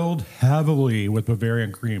filled heavily with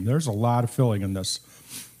Bavarian cream. There's a lot of filling in this.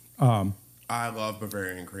 I love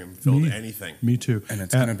Bavarian cream filled anything. Me too. And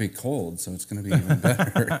it's going to be cold, so it's going to be even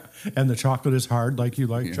better. And the chocolate is hard like you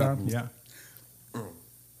like, John? Yeah.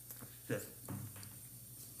 Yeah.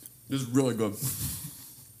 This is really good.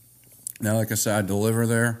 Now, like I said, I deliver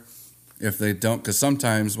there. If they don't, because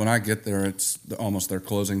sometimes when I get there, it's almost their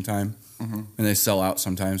closing time, and they sell out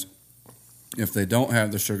sometimes. If they don't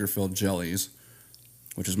have the sugar-filled jellies,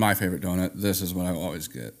 which is my favorite donut, this is what I always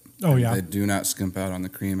get. Oh, yeah. They do not skimp out on the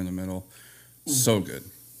cream in the middle. So good.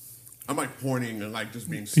 I'm like pointing and like just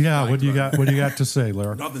being. Yeah, like, what do you got? What do you got to say,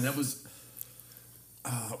 Laura? Nothing. That was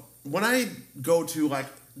when I go to like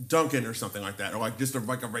Dunkin' or something like that, or like just a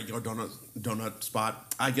regular donut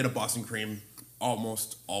spot. I get a Boston cream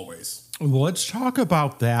almost always. Well, let's talk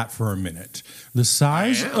about that for a minute. The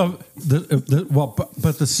size Yeah. of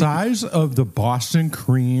but the size of the Boston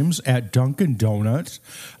creams at Dunkin' Donuts,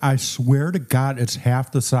 I swear to God, it's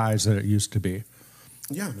half the size that it used to be.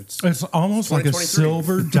 Yeah, It's almost like a 2023.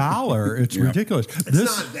 silver dollar. It's ridiculous. It's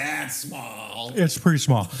not that small. It's pretty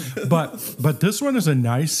small, but this one is a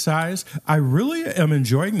nice size. I really am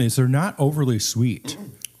enjoying these. They're not overly sweet.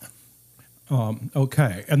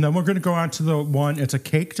 Okay, and then we're going to go on to the one. It's a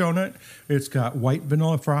cake donut. It's got white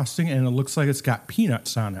vanilla frosting, and it looks like it's got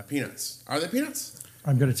peanuts on it. Peanuts. Are they peanuts?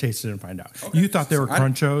 I'm going to taste it and find out. Okay. You thought they were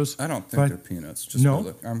Crunchos? I don't think but they're peanuts. Just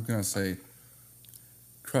No? I'm going to say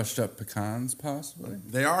crushed up pecans, possibly.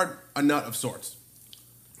 They are a nut of sorts.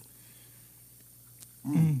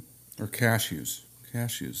 Or cashews.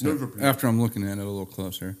 Cashews. Those are peanuts. After I'm looking at it a little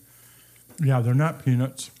closer. Yeah, they're not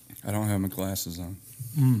peanuts. I don't have my glasses on.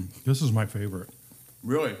 This is my favorite.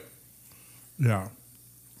 Really? Yeah.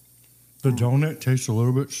 The donut tastes a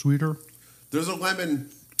little bit sweeter. There's a lemon.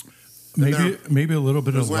 Maybe a little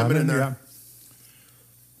bit There's of lemon lemon. in there. Yeah.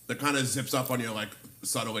 That kind of zips up on you like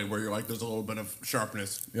subtly, where you're like, there's a little bit of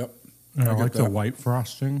sharpness. Yep. And I get like the that. white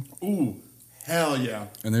frosting. Ooh, hell yeah!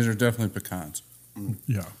 And these are definitely pecans.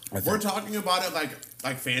 Yeah. We're talking about it like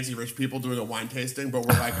fancy rich people doing a wine tasting, but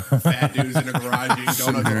we're like fat dudes in a garage eating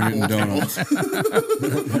Sitting there eating donuts.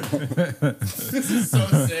 This is so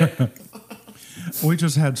sick. We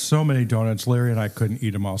just had so many donuts. Larry and I couldn't eat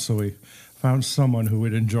them all, so we found someone who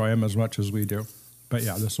would enjoy them as much as we do. But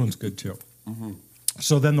yeah, this one's good too.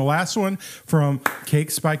 So then the last one from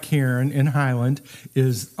Cakes by Karen in Highland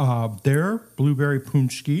is their blueberry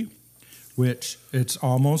punchki, which it's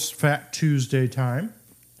almost Fat Tuesday time.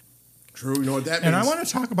 True, you know what that means? And I want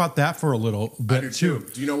to talk about that for a little I bit do too. too.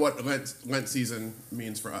 Do you know what Lent season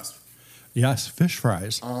means for us? Yes, fish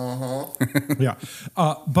fries. Uh-huh. Yeah.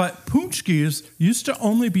 But punchkis used to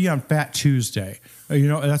only be on Fat Tuesday.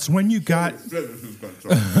 That's when you got...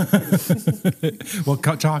 Well,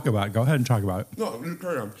 talk about it. Go ahead and talk about it. No, you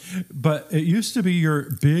carry on. But it used to be your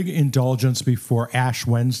big indulgence before Ash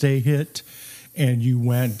Wednesday hit, and you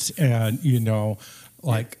went and,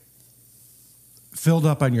 filled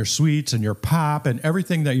up on your sweets and your pop and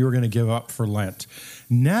everything that you were going to give up for Lent.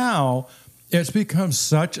 Now... it's become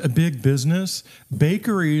such a big business.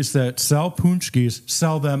 Bakeries that sell punchkis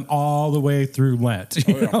sell them all the way through Lent.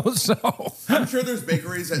 So I'm sure there's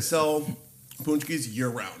bakeries that sell punchkis year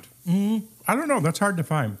round. I don't know. That's hard to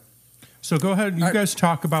find. So go ahead. You guys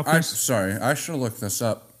talk about this. Sorry, I should look this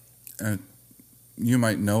up. You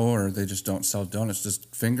might know, or they just don't sell donuts. Does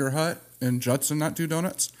Finger Hut in Judson not do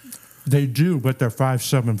donuts? They do, but they're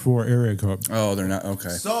 574 area code. Oh, they're not. Okay.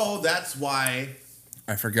 So that's why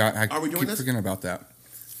I forgot. Are we doing keep this? forgetting about that.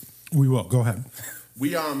 We will. Go ahead.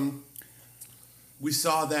 we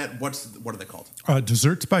saw that. What are they called?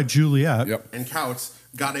 Desserts by Juliet. Yep. And Couts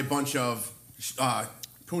got a bunch of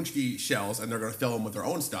punchki shells, and they're going to fill them with their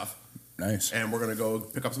own stuff. Nice. And we're going to go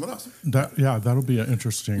pick up some of those. That'll be an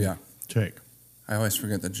interesting take. I always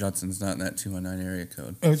forget that Judson's not in that 219 area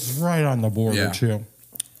code. It's right on the border, Yeah. too.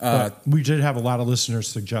 But we did have a lot of listeners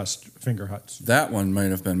suggest Finger Huts. That one might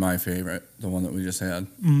have been my favorite, the one that we just had.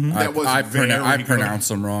 That was I very pronounce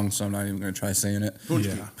them wrong, so I'm not even going to try saying it.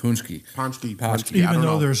 Punchki. Yeah. Punchki. Punchki. Even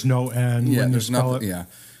though there's no N Yeah, when you there's spell nothing. it.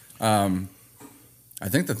 Yeah. I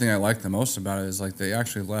think the thing I like the most about it is like they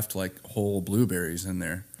actually left like whole blueberries in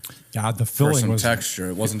there Yeah, the for filling some was texture.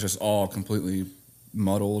 It wasn't just all completely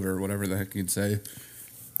muddled or whatever the heck you'd say.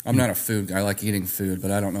 I'm not a food guy. I like eating food, but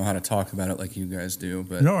I don't know how to talk about it like you guys do.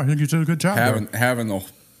 But No, I think you did a good job. having the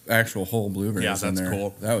actual whole blueberries Yeah, in that's there,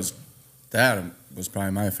 cool. that was probably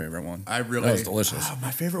my favorite one. I really that was delicious. My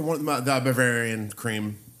favorite one, the Bavarian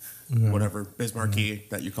cream, whatever Bismarcky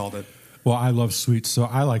that you called it. Well, I love sweets, so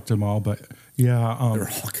I liked them all. But yeah, They're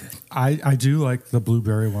all good. I do like the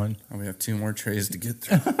blueberry one. And we have 2 more trays to get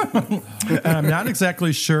through. And I'm not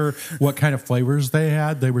exactly sure what kind of flavors they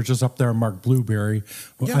had. They were just up there marked blueberry.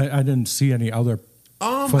 Well, Yeah. I didn't see any other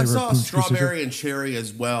I flavored saw punch pieces. strawberry and cherry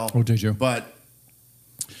as well. Oh, did you? But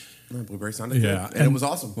blueberry sounded Yeah, good, and it was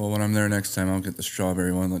awesome. Well, when I'm there next time, I'll get the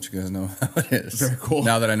strawberry one and let you guys know how it is. Very cool.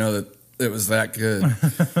 Now that I know that it was that good.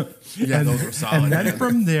 Yeah, those were solid. And then man.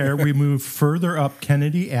 from there, we moved further up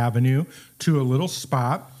Kennedy Avenue to a little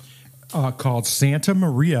spot called Santa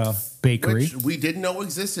Maria Bakery. Which we didn't know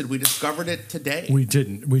existed. We discovered it today. We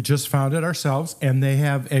didn't. We just found it ourselves, and they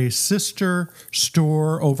have a sister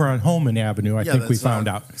store over on Holman Avenue. I think we that's, found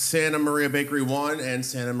out. Santa Maria Bakery 1 and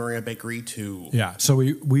Santa Maria Bakery 2. Yeah. So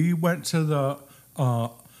we went to the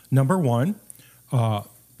number 1.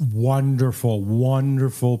 Wonderful,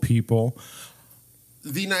 wonderful people.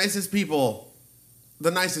 The nicest people. The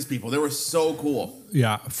nicest people. They were so cool.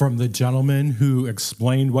 Yeah, from the gentleman who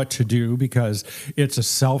explained what to do because it's a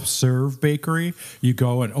self-serve bakery. You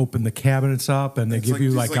go and open the cabinets up, and they It's give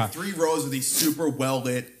you there's like a 3 rows of these super well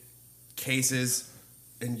lit cases,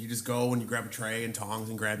 and you just go and you grab a tray and tongs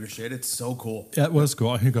and grab your shit. It's so cool. That was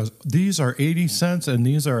cool. And he goes, "These are 80 cents and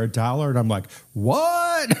these are $1." And I'm like,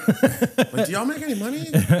 "What?" Like, do y'all make any money?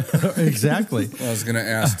 Exactly. Well, I was going to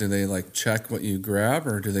ask, do they like check what you grab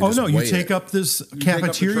or do they Oh just no, you weigh take it? up this You take up the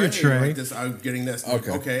cafeteria and you're tray, like this, I'm getting this.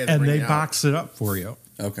 Okay. Okay. and bring they it out. box it up for you.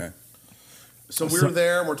 Okay. So we were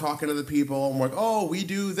there and we're talking to the people and we're like, oh, we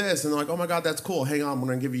do this. And they're like, oh my God, that's cool. Hang on, we're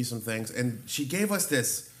going to give you some things. And she gave us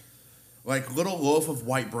this like little loaf of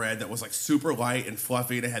white bread that was like super light and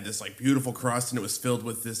fluffy. And it had this like beautiful crust and it was filled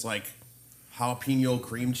with this like jalapeno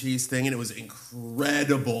cream cheese thing. And it was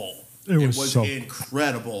incredible. It was so-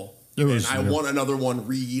 incredible. It was and I so- want another one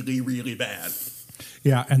really, really bad.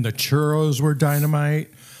 Yeah, and the churros were dynamite.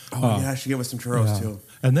 Oh, yeah, she gave us some churros Yeah. too.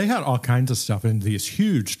 And they had all kinds of stuff in these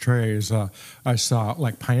huge trays. I saw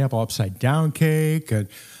like pineapple upside down cake and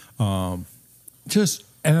just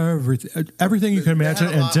everything you can They imagine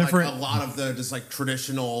had a and lot, different. Like, a lot of the just like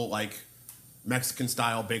traditional like Mexican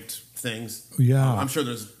style baked things. Yeah. I'm sure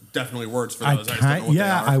there's definitely words for I those. I just don't know what they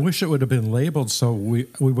are. I wish it would have been labeled so we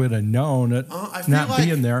would have known it I feel not like-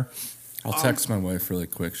 being there. I'll text my wife really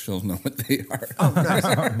quick. She'll know what they are. Oh, nice.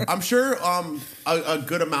 I'm sure a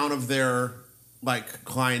good amount of their like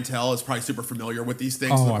clientele is probably super familiar with these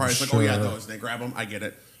things. Oh, so they're I'm probably just like, oh yeah, sure. those. They grab them. I get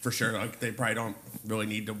it for sure. Like they probably don't really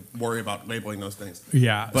need to worry about labeling those things.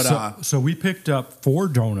 Yeah, But so we picked up 4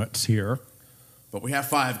 donuts here. but we have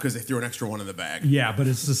 5 because they threw an extra one in the bag. Yeah, but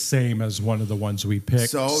it's the same as one of the ones we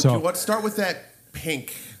picked. So let's start with that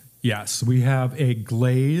pink. Yes, we have a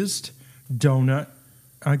glazed donut.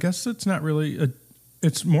 I guess it's not really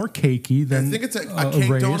it's more cakey than I think it's a cake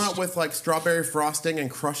raised. donut with like strawberry frosting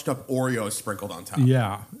and crushed up Oreos sprinkled on top.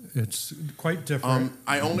 Yeah, it's quite different.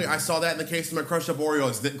 I saw that in the case of my crushed up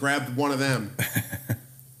Oreos. That grabbed one of them.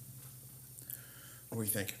 What do you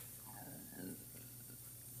think?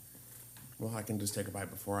 Well, I can just take a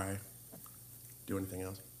bite before I do anything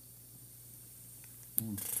else.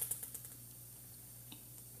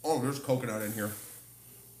 Oh, there's coconut in here.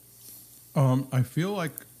 I feel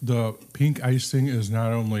like the pink icing is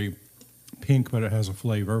not only pink, but it has a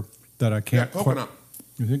flavor that I can't. Yeah, coconut.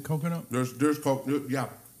 You think coconut? There's coconut. Yeah,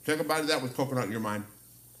 take a bite of that with coconut in your mind.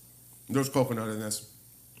 There's coconut in this.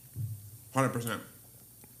 100%.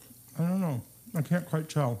 I don't know. I can't quite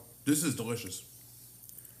tell. This is delicious.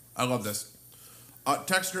 I love this.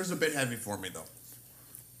 Texture is a bit heavy for me, though.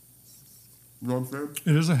 You know what I'm saying?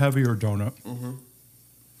 It is a heavier donut.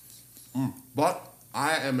 But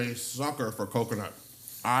I am a sucker for coconut.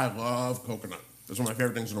 I love coconut. It's one of my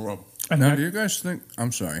favorite things in the world. And Now, that- do you guys think?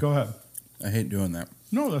 I'm sorry. go ahead. I hate doing that.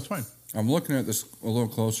 No, that's fine. I'm looking at this a little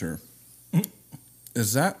closer.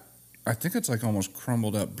 Is that? I think it's like almost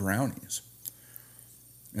crumbled up brownies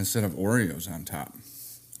instead of Oreos on top.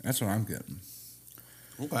 That's what I'm getting.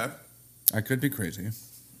 Okay. I could be crazy,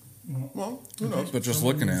 Well, who knows? but just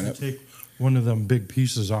looking at You it, take one of them big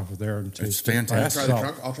pieces off of there and taste it by fantastic. Try the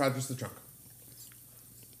itself. chunk. I'll try just the chunk.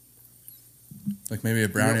 Like maybe a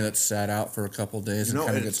brownie that's sat out for a couple days You know, and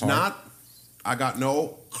kind of it's gets hard. not. I got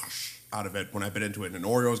no out of it when I bit into it. And an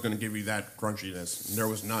Oreo is going to give you that crunchiness. And there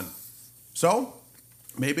was none. So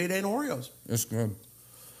maybe it ain't Oreos. It's good.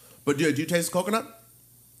 But did you taste coconut?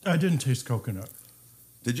 I didn't taste coconut.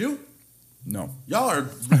 Did you? No. Y'all are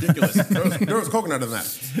ridiculous. there was coconut in that.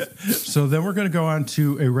 So then we're going to go on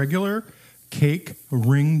to a regular cake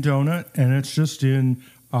ring donut, and it's just in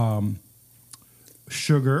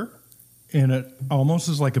sugar, and it almost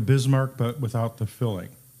is like a Bismarck, but without the filling.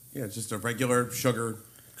 Yeah, it's just a regular sugar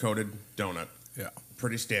coated donut. Yeah.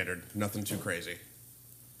 Pretty standard. Nothing too crazy.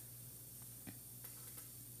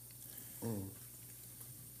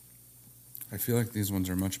 I feel like these ones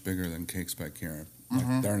are much bigger than Cakes by Karen.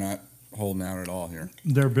 Like they're not holding out at all here.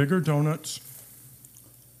 They're bigger donuts.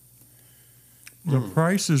 The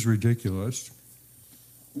price is ridiculous.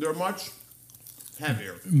 They're much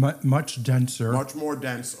heavier, Much denser. much more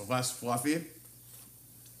dense, less fluffy.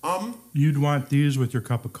 You'd want these with your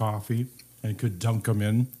cup of coffee and could dunk them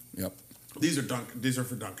in. Yep. These are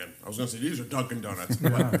for Dunkin'. I was going to say these are Dunkin' Donuts,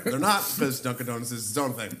 but they're not because Dunkin' Donuts is its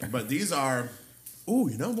own thing. But these are. Ooh,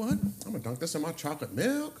 you know what? I'm gonna dunk this in my chocolate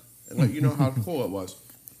milk and let you know how cool it was.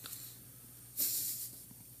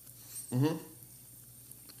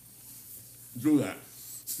 Do that.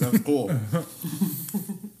 That's cool.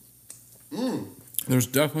 There's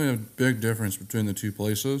definitely a big difference between the two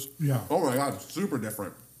places, Yeah. Oh my god, it's super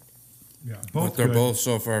different. Yeah. but they're good. both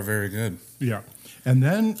so far very good. Yeah. And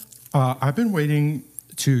then I've been waiting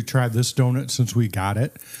to try this donut since we got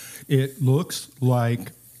it. It looks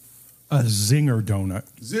like a zinger donut.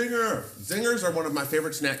 Zinger! Zingers are one of my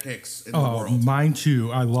favorite snack cakes in the world. Mine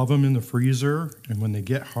too. I love them in the freezer and when they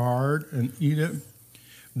get hard and eat it.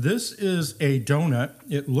 This is a donut.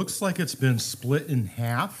 It looks like it's been split in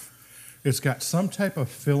half. It's got some type of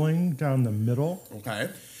filling down the middle. Okay.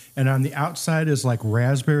 And on the outside is like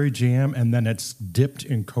raspberry jam, and then it's dipped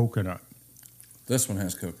in coconut. This one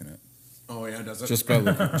has coconut. Oh yeah, does it? Just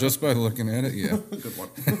by looking at it, yeah. Good one.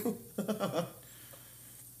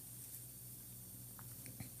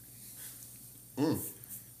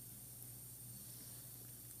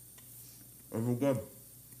 That's good.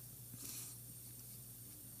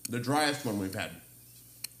 The driest one we've had.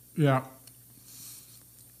 Yeah.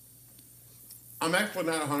 I'm actually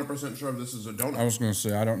not 100% sure if this is a donut. I was going to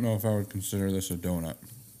say, I don't know if I would consider this a donut.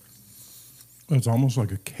 It's almost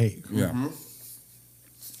like a cake. Yeah.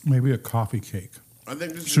 Maybe a coffee cake. I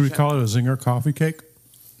think this Should we just call it a zinger coffee cake?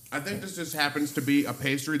 I think this just happens to be a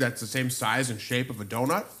pastry that's the same size and shape of a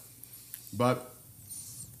donut, but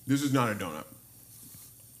this is not a donut.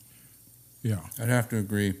 Yeah. I'd have to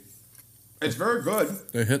agree. It's very good.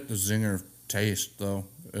 They hit the zinger taste, though.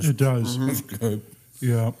 It does. It's good.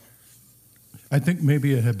 Yeah. I think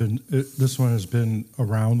maybe this one has been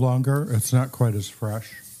around longer. It's not quite as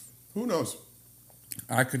fresh. Who knows?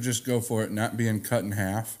 I could just go for it not being cut in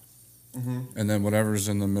half, and then whatever's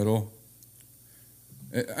in the middle.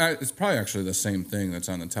 It's probably actually the same thing that's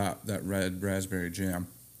on the top, that red raspberry jam.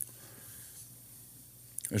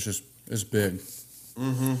 It's big.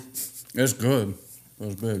 It's good.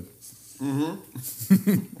 It's big.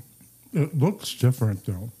 It looks different,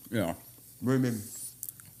 though. Yeah. What do you mean?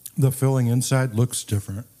 The filling inside looks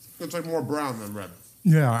different. It's like more brown than red.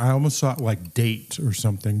 Yeah, I almost thought like date or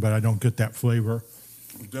something, but I don't get that flavor.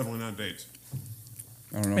 It's definitely not dates.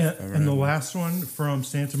 I don't know. if I've ever And the had last one from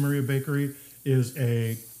Santa Maria Bakery is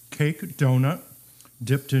a cake donut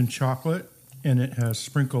dipped in chocolate, and it has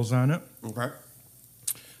sprinkles on it. Okay.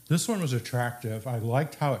 This one was attractive. I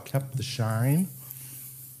liked how it kept the shine.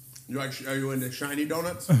 Are you into shiny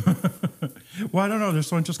donuts? Well, I don't know. This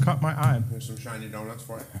one just caught my eye. There's some shiny donuts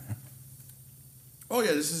for you. Oh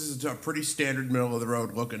yeah, this is a pretty standard middle of the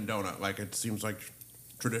road looking donut. Like it seems like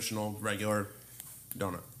traditional regular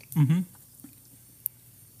donut.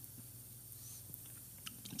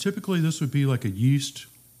 Typically, this would be like a yeast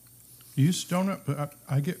donut, but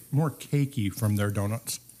I get more cakey from their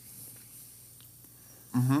donuts.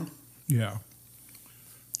 Yeah.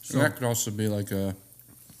 So that could also be like a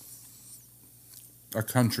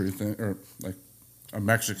country thing, or like a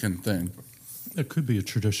Mexican thing. It could be a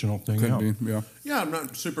traditional thing. Could yeah. be, yeah. Yeah, I'm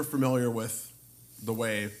not super familiar with the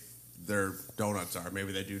way their donuts are.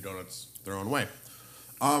 Maybe they do donuts their own way.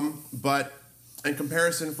 But in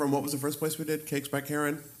comparison from what was the first place we did, Cakes by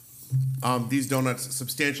Karen, these donuts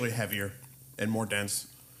substantially heavier and more dense.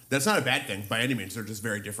 That's not a bad thing by any means. They're just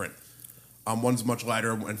very different. One's much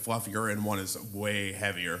lighter and fluffier, and one is way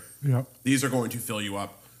heavier. Yeah. These are going to fill you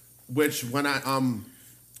up. Which when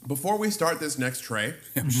Before we start this next tray,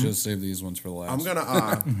 Yeah, we should have saved these ones for the last.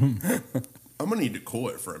 I'm gonna need to cool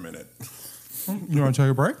it for a minute. You want to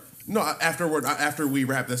take a break? No, after we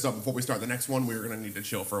wrap this up, before we start the next one, we're gonna need to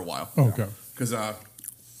chill for a while. Okay. Because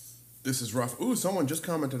this is rough. Ooh, someone just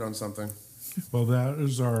commented on something. Well, that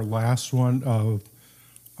is our last one of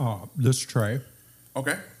this tray.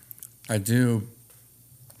 Okay. I do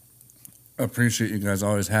appreciate you guys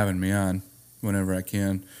always having me on whenever I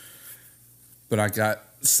can. But I got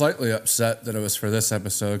slightly upset that it was for this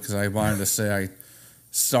episode because I wanted to say I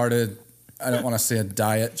started, I don't want to say a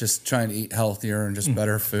diet, just trying to eat healthier and just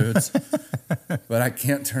better foods. But I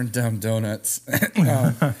can't turn down donuts.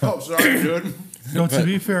 Oh, sorry, dude. No, to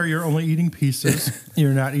be fair, you're only eating pieces.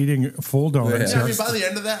 You're not eating full donuts. Yeah, I mean, by the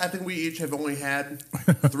end of that, I think we each have only had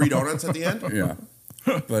 3 donuts at the end. Yeah.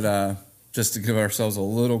 But just to give ourselves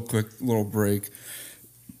a quick little break,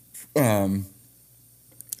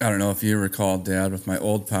 I don't know if you recall, Dad, with my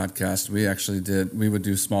old podcast, we would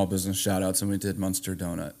do small business shout outs and we did Munster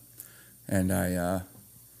Donut. And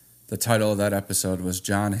the title of that episode was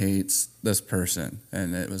John Hates This Person.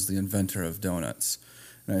 And it was the inventor of donuts.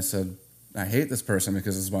 And I said, I hate this person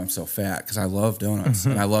because this is why I'm so fat, because I love donuts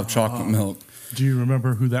and I love chocolate milk. Do you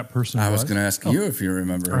remember who that person was? I was going to ask you if you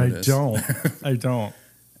remember who it is. I don't.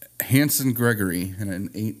 Hanson Gregory in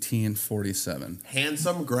 1847.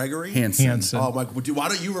 Handsome Gregory? Hanson. Oh, my, why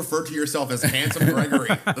don't you refer to yourself as Handsome Gregory?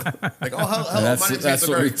 Like, oh, hello, my name's That's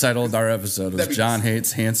Handsome what Gregory. we titled our episode, was That'd be- John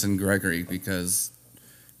Hates Hanson Gregory, because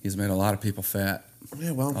he's made a lot of people fat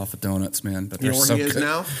Yeah, well, off of donuts, man. But you they're know where so he is good.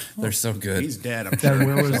 now? They're so good. He's dead, I'm sure. And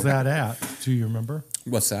where was that at? Do you remember?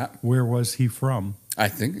 What's that? Where was he from? I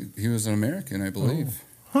think he was an American, I believe.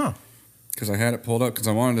 Huh. Because I had it pulled up because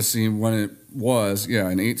I wanted to see when it was. Yeah,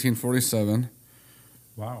 in 1847,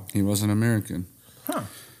 Wow. he was an American. Huh.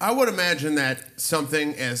 I would imagine that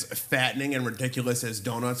something as fattening and ridiculous as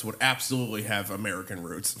donuts would absolutely have American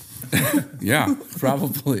roots. Yeah,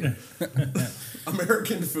 probably.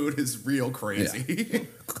 American food is real crazy.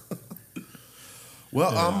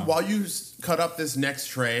 Well, while you cut up this next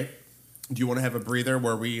tray, do you want to have a breather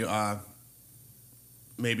where we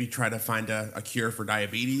maybe try to find a cure for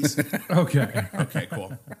diabetes? Okay. Okay,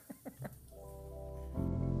 cool.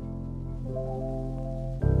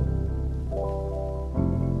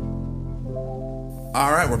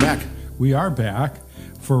 All right, we're back. We are back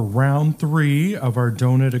for round 3 of our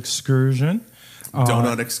donut excursion.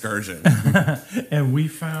 Donut excursion. And we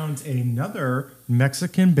found another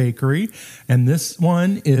Mexican bakery, and this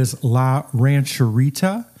one is La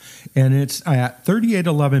Rancherita, and it's at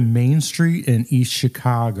 3811 Main Street in East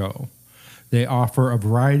Chicago. They offer a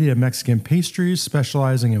variety of Mexican pastries,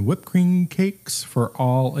 specializing in whipped cream cakes for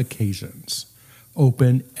all occasions.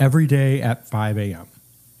 Open every day at 5 a.m.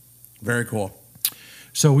 Very cool.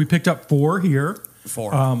 So we picked up 4 here.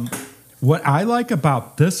 4. What I like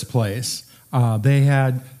about this place, they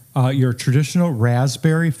had your traditional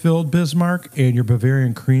raspberry-filled Bismarck and your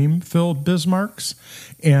Bavarian cream-filled Bismarcks,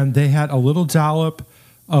 and they had a little dollop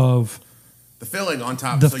of the filling on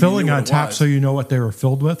top. the so filling you knew on what it top, was. so you know what they were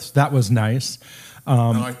filled with. That was nice.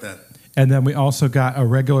 I like that. And then we also got a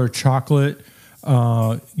regular chocolate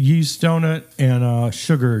yeast donut and a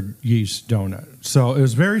sugared yeast donut. So it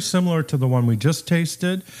was very similar to the one we just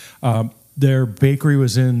tasted. Their bakery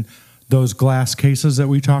was in those glass cases that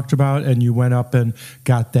we talked about, and you went up and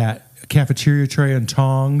got that cafeteria tray and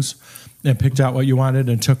tongs and picked out what you wanted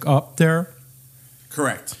and took up there.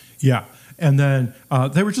 Correct. Yeah. And then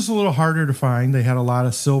they were just a little harder to find. They had a lot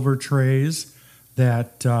of silver trays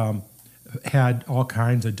that had all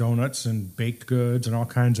kinds of donuts and baked goods and all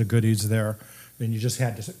kinds of goodies there. And you just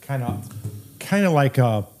had to kind of like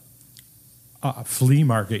a flea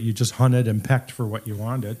market. You just hunted and pecked for what you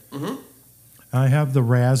wanted. Mm-hmm. I have the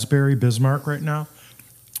raspberry Bismarck right now.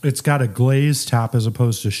 It's got a glazed top as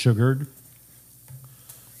opposed to sugared.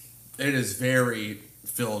 It is very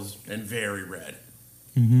filled and very red.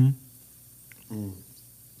 Mm-hmm. Mm.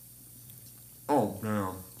 Oh,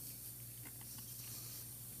 no.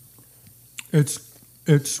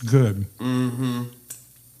 It's good. Mm-hmm.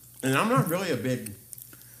 And I'm not really a big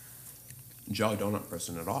jelly donut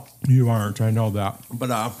person at all. You aren't. I know that. But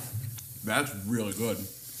that's really good.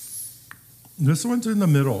 This one's in the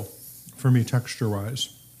middle for me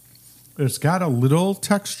texture-wise. It's got a little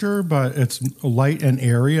texture, but it's light and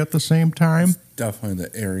airy at the same time. Definitely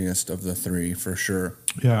the airiest of the 3, for sure.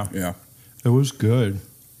 Yeah. Yeah. It was good.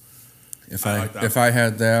 If I I like that. if I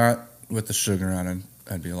had that with the sugar on it,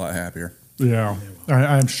 I'd be a lot happier. Yeah.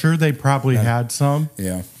 I'm sure they probably had some.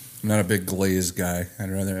 Yeah. I'm not a big glazed guy.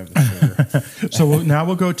 I'd rather have the sugar. So now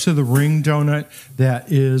we'll go to the ring donut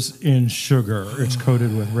that is in sugar. It's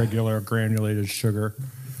coated with regular granulated sugar.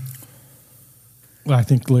 I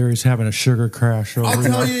think Larry's having a sugar crash over I'll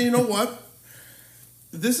tell there. you, you know what?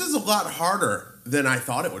 This is a lot harder than I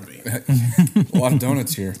thought it would be. A lot of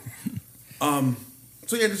donuts here. So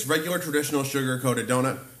yeah, just regular traditional sugar-coated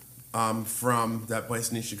donut from that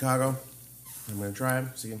place in East Chicago. I'm gonna try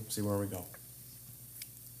it, see where we go.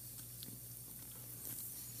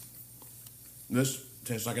 This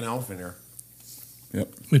tastes like an elephant ear.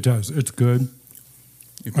 Yep. It does. It's good.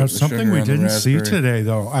 You put the Something sugar we on the didn't see raspberry. today,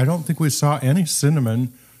 though. I don't think we saw any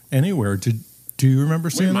cinnamon anywhere. Do you remember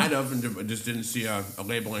We seeing might it? have, and just didn't see a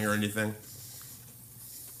labeling or anything.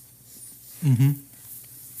 Mm-hmm.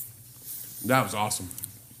 That was awesome.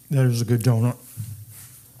 That is a good donut.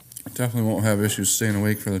 Definitely won't have issues staying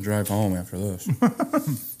awake for the drive home after this. Oh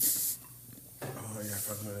yeah,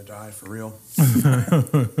 I'm gonna die for real.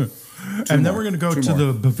 And then we're going to go to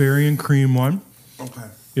the Bavarian cream one. Okay.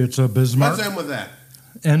 It's a Bismarck. Let's end with that.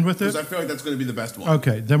 End with it? Because I feel like that's going to be the best one.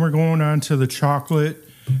 Okay, then we're going on to the chocolate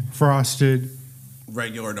frosted.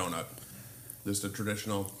 Regular donut. This is the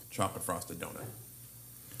traditional chocolate frosted donut.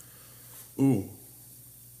 Ooh.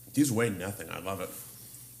 These weigh nothing. I love it.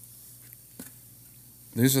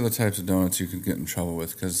 These are the types of donuts you could get in trouble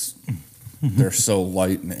with because they're so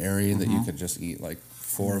light and airy that you could just eat like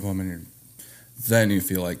 4 of them and then you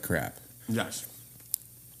feel like crap. Yes.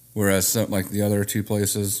 Whereas some, like the other 2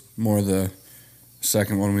 places, more the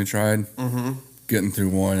second one we tried, getting through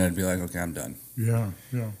one, I'd be like, okay, I'm done. Yeah.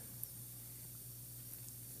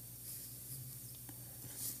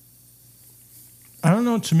 I don't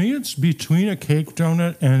know. To me, it's between a cake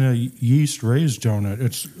donut and a yeast raised donut.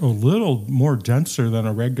 It's a little more denser than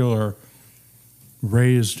a regular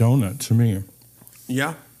raised donut to me.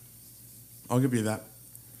 Yeah. I'll give you that.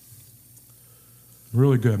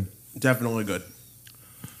 Really good. Definitely good.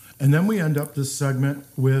 And then we end up this segment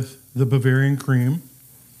with the Bavarian cream,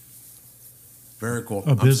 Very cool.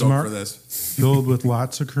 A I'm stoked Bismarck. for this. filled with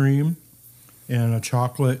lots of cream and a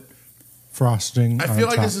chocolate frosting. I on feel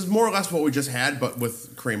like top. this is more or less what we just had, but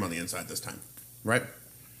with cream on the inside this time. Right?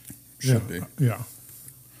 Should be. Yeah.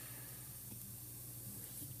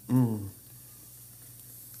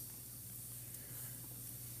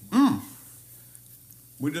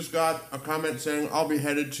 We just got a comment saying, I'll be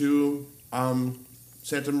headed to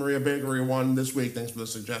Santa Maria Bakery 1 this week. Thanks for the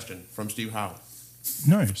suggestion from Steve Howe.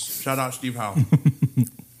 Nice. Shout out Steve Howe.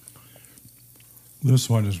 This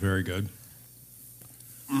one is very good.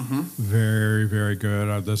 Very, very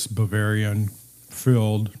good. This Bavarian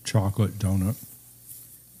filled chocolate donut.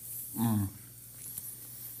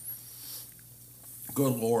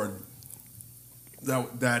 Good Lord.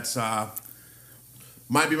 That's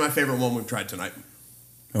might be my favorite one we've tried tonight.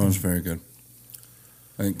 That was very good.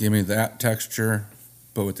 I think give me that texture,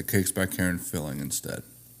 but with the Cakes by Karen filling instead.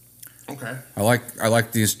 Okay. I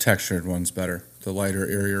like these textured ones better. The lighter,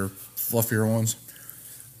 airier, fluffier ones.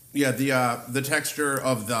 Yeah, the texture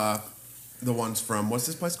of the ones from, what's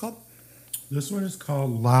this place called? This one is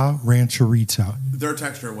called La Rancherita. Their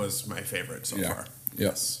texture was my favorite so far.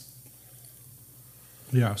 Yes.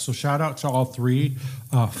 Yeah, so shout out to all 3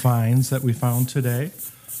 finds that we found today.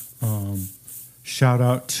 Shout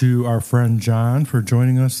out to our friend John for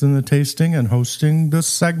joining us in the tasting and hosting this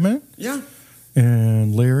segment. Yeah.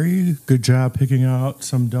 And Larry, good job picking out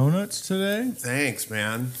some donuts today. Thanks,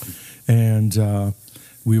 man. And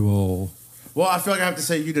we will... Well, I feel like I have to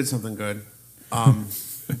say you did something good.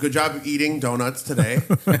 Good job eating donuts today.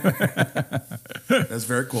 That's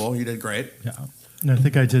very cool. You did great. Yeah. And I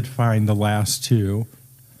think I did find the last 2.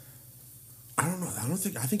 I don't know.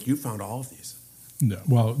 I think you found all of these. No.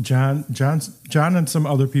 Well, John and some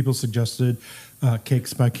other people suggested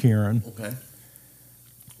Cakes by Karen. Okay.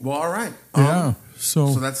 Well, all right. Yeah.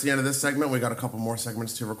 So that's the end of this segment. We got a couple more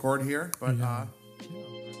segments to record here, but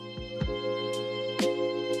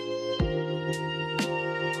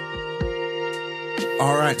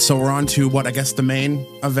all right. So we're on to what I guess the main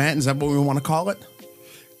event. Is that what we want to call it?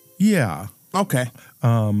 Yeah. Okay.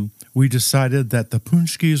 We decided that the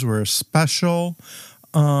Punchkis were a special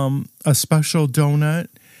donut,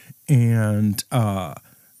 and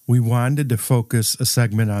we wanted to focus a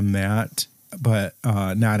segment on that, but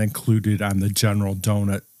not included on the general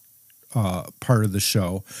donut part of the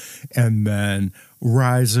show. And then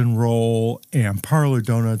Rise and Roll and Parlor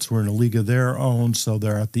Donuts were in a league of their own, so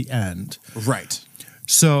they're at the end. Right.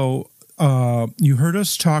 So you heard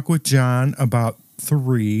us talk with John about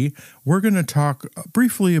 3. We're going to talk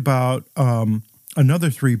briefly about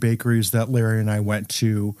another 3 bakeries that Larry and I went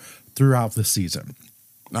to throughout the season.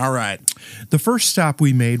 All right. The first stop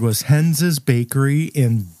we made was Hens's Bakery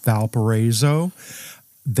in Valparaiso.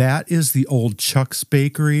 That is the old Chuck's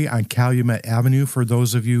Bakery on Calumet Avenue, for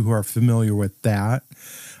those of you who are familiar with that.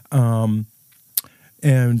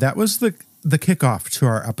 And that was the kickoff to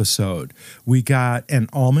our episode. We got an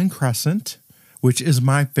almond crescent, which is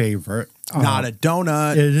my favorite. Not a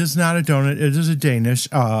donut. It is not a donut. It is a Danish.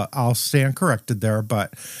 I'll stand corrected there,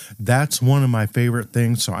 but that's one of my favorite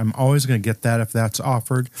things. So I'm always going to get that if that's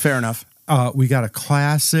offered. Fair enough. We got a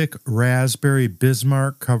classic raspberry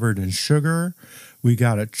Bismarck covered in sugar. We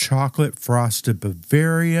got a chocolate frosted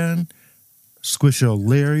Bavarian. Squisho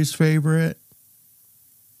Larry's favorite.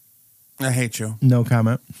 I hate you. No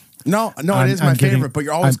comment. No, it is my favorite, but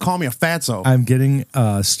you're always calling me a fatso. I'm getting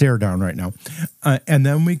stare down right now. And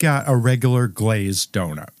then we got a regular glazed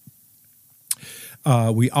donut.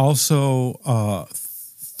 We also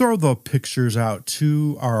throw the pictures out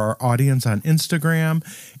to our audience on Instagram.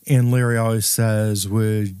 And Larry always says,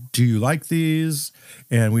 do you like these?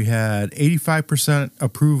 And we had 85%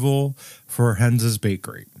 approval for Hens's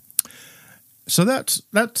Bakery. So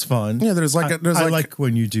that's fun. Yeah, I like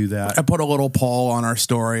when you do that. I put a little poll on our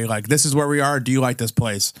story, like, this is where we are. Do you like this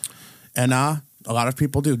place? And a lot of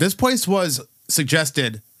people do. This place was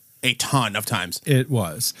suggested a ton of times. It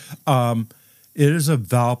was. It is a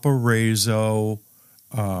Valparaiso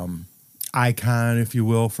icon, if you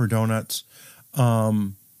will, for donuts.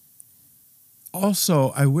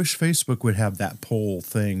 Also, I wish Facebook would have that poll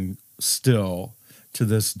thing still to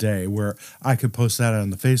this day, where I could post that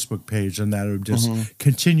on the Facebook page, and that would just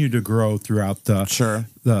continue to grow throughout the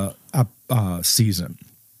season.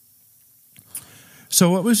 So,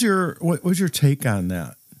 what was your take on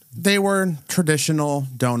that? They were traditional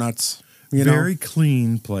donuts, very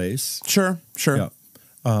clean place. Sure.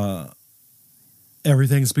 Yeah.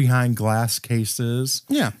 Everything's behind glass cases.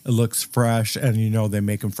 Yeah. It looks fresh, and they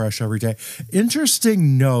make them fresh every day.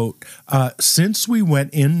 Interesting note, since we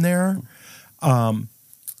went in there,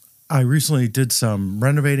 I recently did some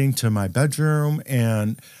renovating to my bedroom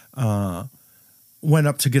and went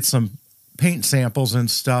up to get some paint samples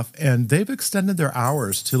and stuff, and they've extended their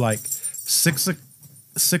hours to like 6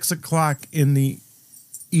 o'clock in the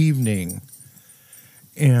evening.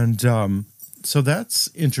 And so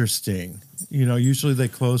that's interesting. Usually they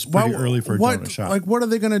close pretty early for a donut shop. Like, what are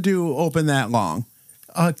they going to do open that long?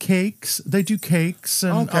 Cakes. They do cakes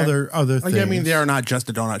and other things. I mean, they are not just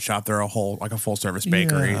a donut shop; they're a full service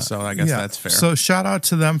bakery. Yeah. So I guess that's fair. So shout out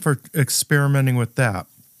to them for experimenting with that.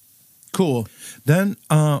 Cool. Then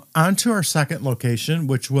on to our second location,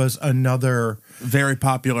 which was another very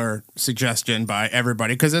popular suggestion by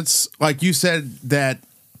everybody, because it's like you said that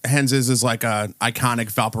Hens's is like a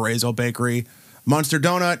iconic Valparaiso bakery. Munster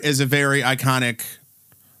Donut is a very iconic,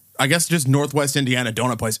 I guess, just Northwest Indiana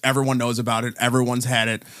donut place. Everyone knows about it. Everyone's had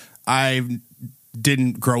it. I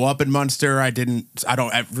didn't grow up in Munster. I don't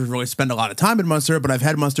ever really spend a lot of time in Munster, but I've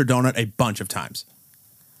had Munster Donut a bunch of times.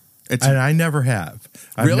 And I never have.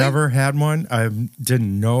 I've never had one. I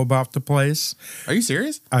didn't know about the place. Are you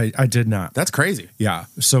serious? I did not. That's crazy. Yeah.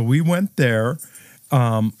 So we went there.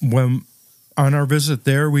 When on our visit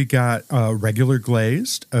there, we got a regular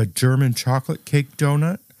glazed, a German chocolate cake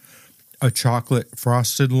donut, a chocolate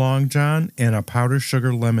frosted Long John, and a powdered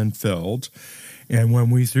sugar lemon filled. And when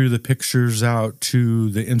we threw the pictures out to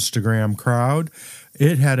the Instagram crowd,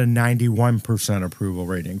 it had a 91% approval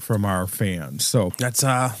rating from our fans. So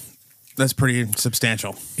that's pretty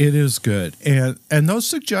substantial. It is good. And those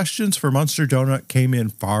suggestions for Munster Donut came in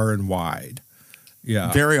far and wide.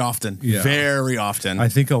 Yeah. Very often. Yeah. Very often. I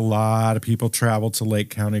think a lot of people travel to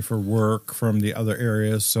Lake County for work from the other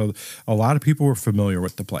areas. So a lot of people were familiar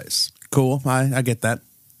with the place. Cool. I get that.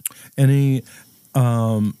 Any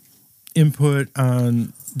input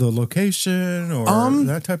on the location or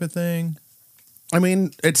that type of thing? I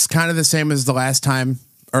mean, it's kind of the same as the last time,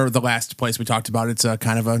 or the last place we talked about. It's a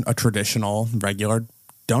kind of a traditional, regular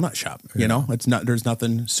donut shop. You know, it's not. There's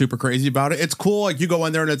nothing super crazy about it. It's cool. Like, you go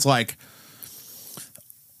in there and it's like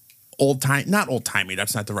not old timey.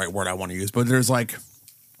 That's not the right word I want to use. But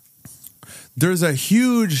there's a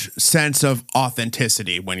huge sense of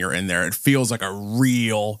authenticity when you're in there. It feels like a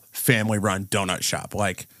real family run donut shop.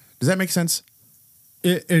 Like, does that make sense?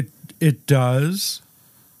 It does.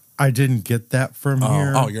 I didn't get that from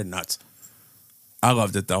here. Oh, you're nuts. I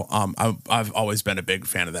loved it though. I've always been a big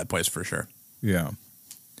fan of that place for sure. Yeah.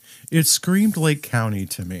 It screamed Lake County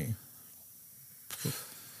to me.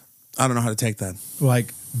 I don't know how to take that.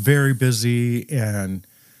 Like, very busy, and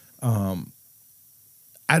I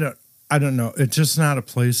I don't know. It's just not a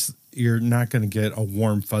place you're not going to get a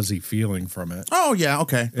warm, fuzzy feeling from it. Oh, yeah,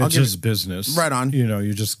 okay. It's just business. Right on. You know,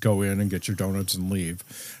 you just go in and get your donuts and leave.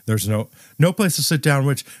 There's no place to sit down,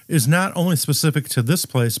 which is not only specific to this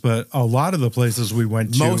place, but a lot of the places we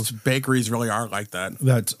went to. Most bakeries really are like that.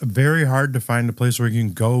 That's very hard to find a place where you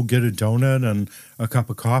can go get a donut and a cup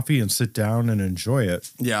of coffee and sit down and enjoy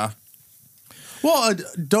it. Yeah. Well,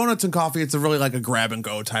 donuts and coffee, it's really like a grab and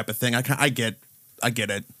go type of thing. I get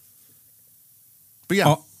it. But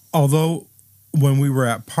yeah. Although when we were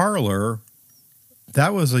at Parlor,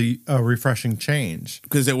 that was a refreshing change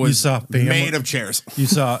because it was made of chairs. You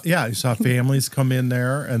saw families come in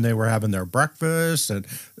there and they were having their breakfast, and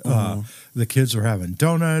the kids were having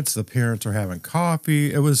donuts, the parents were having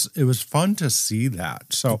coffee. It was fun to see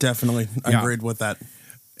that. So definitely agreed with that.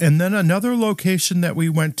 And then another location that we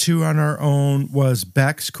went to on our own was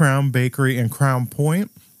Beck's Crown Bakery in Crown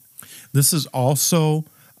Point. This is also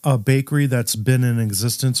a bakery that's been in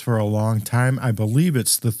existence for a long time. I believe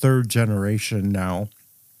it's the third generation now.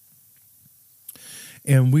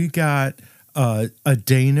 And we got a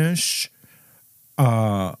Danish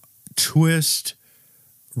twist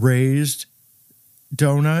raised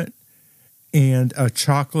donut and a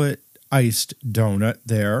chocolate iced donut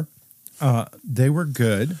there. They were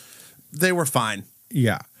good. They were fine.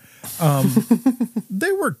 Yeah.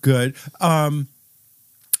 They were good.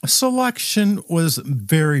 Selection was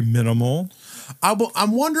very minimal.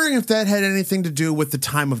 I'm wondering if that had anything to do with the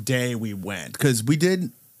time of day we went, because we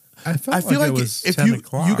did. I feel like it was if 10 you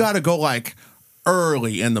o'clock. got to go like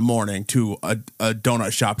early in the morning to a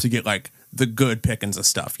donut shop to get like the good pickings of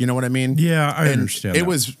stuff. You know what I mean? Yeah, I understand. It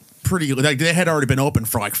was pretty like they had already been open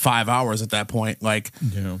for like 5 hours at that point. Like,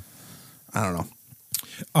 I don't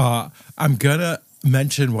know. I'm gonna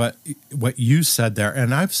mention what you said there,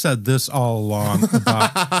 and I've said this all along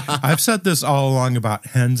about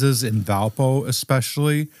Hens's in Valpo,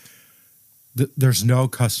 especially. There's no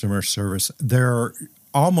customer service. They're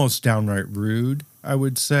almost downright rude, I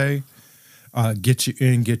would say. Get you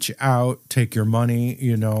in, get you out, take your money.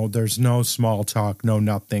 You know, there's no small talk, no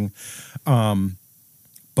nothing.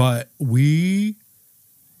 But we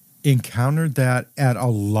encountered that at a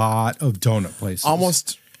lot of donut places.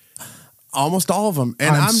 Almost all of them.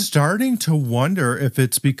 And I'm starting to wonder if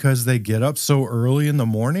it's because they get up so early in the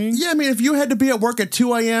morning. Yeah, I mean, if you had to be at work at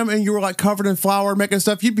 2 a.m. and you were like covered in flour making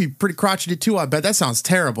stuff, you'd be pretty crotchety too, I bet. That sounds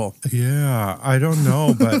terrible. Yeah, I don't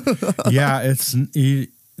know. But yeah,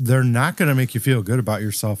 they're not going to make you feel good about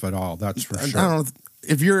yourself at all. That's for sure. I don't know.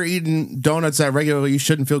 If you're eating donuts that regularly, you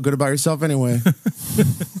shouldn't feel good about yourself anyway.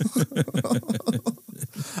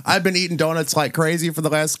 I've been eating donuts like crazy for the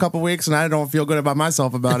last couple weeks, and I don't feel good about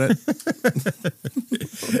myself about it.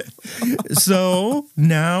 So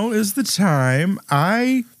now is the time.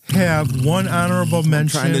 I have one honorable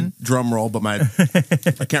mention. I'm trying to drum roll, but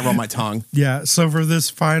I can't roll my tongue. Yeah. So for this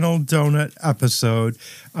final donut episode,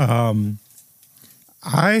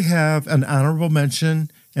 I have an honorable mention,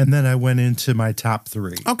 and then I went into my top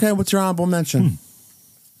three. Okay, what's your honorable mention?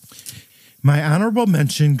 My honorable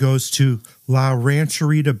mention goes to La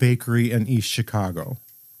Rancherita Bakery in East Chicago.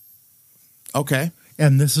 Okay.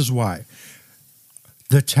 And this is why.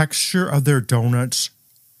 The texture of their donuts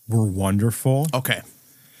were wonderful. Okay.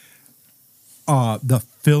 The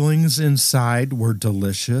fillings inside were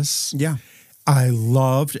delicious. Yeah. I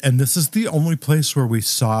loved, and this is the only place where we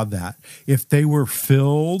saw that. If they were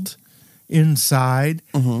filled inside,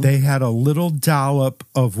 they had a little dollop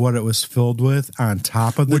of what it was filled with on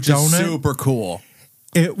top of the donut. Which is super cool.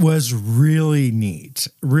 It was really neat.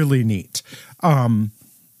 Really neat.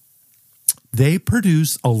 They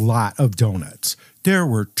produce a lot of donuts. There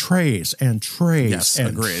were trays and trays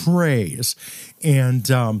trays.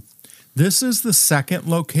 And this is the second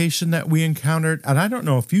location that we encountered. And I don't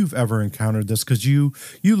know if you've ever encountered this because you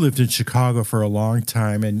lived in Chicago for a long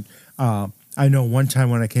time. And I know one time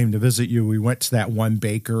when I came to visit you, we went to that one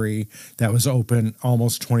bakery that was open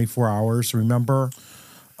almost 24 hours. Remember?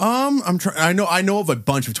 I know of a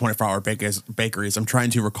bunch of 24-hour bakeries. I'm trying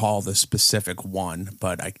to recall the specific one,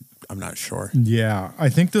 but I'm not sure. Yeah, I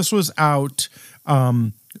think this was out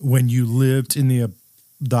when you lived in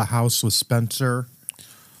the house with Spencer.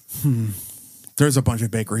 There's a bunch of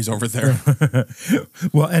bakeries over there.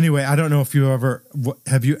 Well, anyway, I don't know if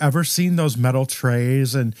have you ever seen those metal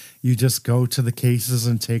trays and you just go to the cases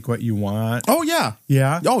and take what you want? Oh, yeah.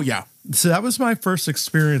 Yeah? Oh, yeah. So that was my first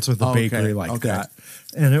experience with a bakery like that.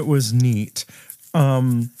 And it was neat.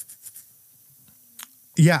 Yeah,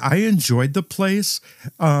 I enjoyed the place.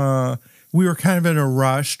 We were kind of in a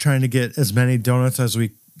rush trying to get as many donuts as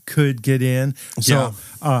we could get in. Yeah. So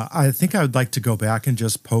I think I would like to go back and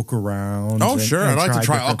just poke around. Oh, sure. I'd like to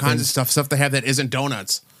try all different kinds things. of stuff they have that isn't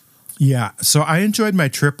donuts. Yeah. So I enjoyed my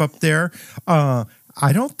trip up there.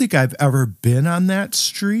 I don't think I've ever been on that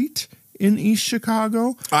street in East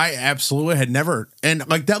Chicago. I absolutely had never. And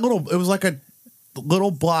like that it was like a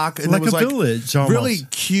little block. And Like it was a village almost. Really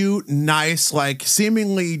cute, nice, like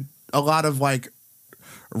seemingly a lot of like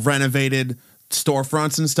renovated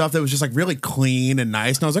storefronts and stuff that was just like really clean and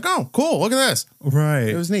nice. And I was like, oh, cool. Look at this. Right.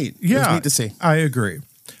 It was neat. Yeah. It was neat to see. I agree.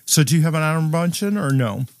 So do you have an honorable mention or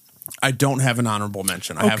no? I don't have an honorable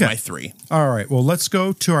mention. I have my 3. All right. Well, let's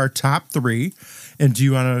go to our top 3. And do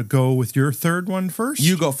you want to go with your third one first?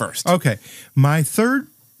 You go first. Okay. My third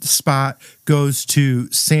spot goes to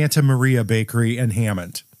Santa Maria Bakery in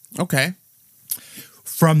Hammond. Okay.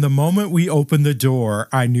 From the moment we opened the door,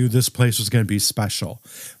 I knew this place was going to be special.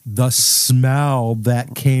 The smell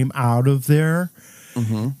that came out of there,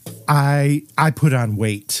 I put on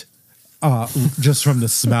weight just from the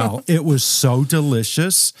smell. It was so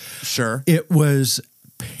delicious. Sure. It was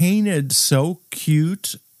painted so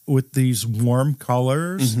cute with these warm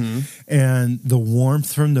colors and the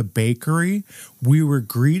warmth from the bakery. We were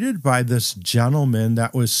greeted by this gentleman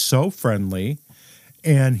that was so friendly.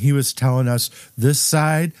 And he was telling us this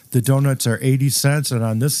side, the donuts are 80 cents, and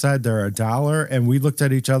on this side, they're $1. And we looked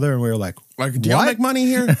at each other and we were like, do y'all make money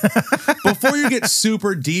here? Before you get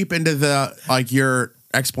super deep into the your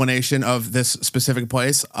explanation of this specific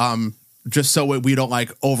place, just so we don't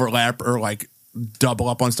like overlap or like double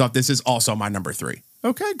up on stuff, this is also my number 3.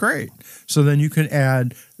 okay, great. So then you can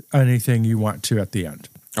add anything you want to at the end.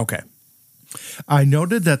 Okay. I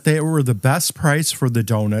noted that they were the best price for the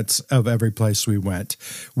donuts of every place we went.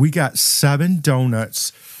 We got 7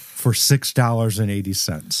 donuts for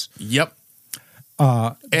 $6.80. Yep.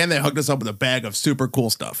 And they hooked us up with a bag of super cool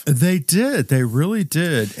stuff. They did. They really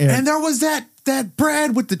did. And there was that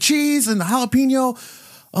bread with the cheese and the jalapeno.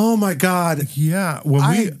 Oh my God. Yeah.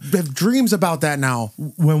 I have dreams about that now.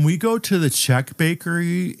 When we go to the Czech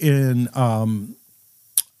bakery in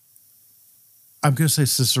I'm going to say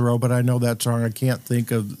Cicero, but I know that's wrong. I can't think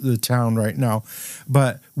of the town right now.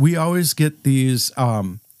 But we always get these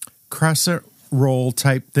crescent roll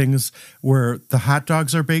type things where the hot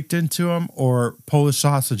dogs are baked into them or Polish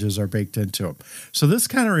sausages are baked into them. So this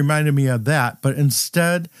kind of reminded me of that. But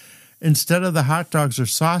instead of the hot dogs or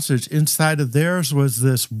sausage, inside of theirs was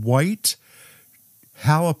this white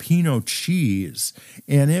jalapeno cheese.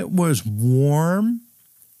 And it was warm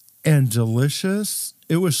and delicious.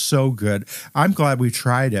 It was so good. I'm glad we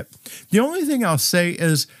tried it. The only thing I'll say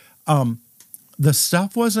is the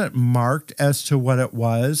stuff wasn't marked as to what it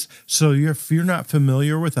was. So if you're not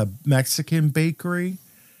familiar with a Mexican bakery,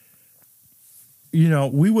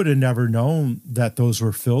 we would have never known that those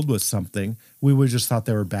were filled with something. We would have just thought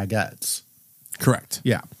they were baguettes. Correct.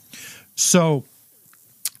 Yeah. So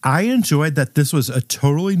I enjoyed that. This was a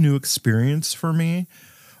totally new experience for me.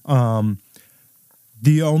 The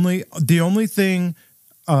only thing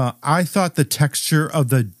I thought the texture of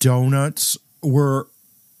the donuts were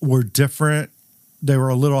different. They were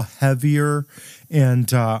a little heavier, and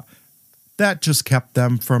that just kept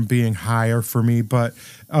them from being higher for me. But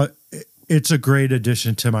it's a great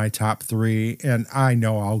addition to my top 3, and I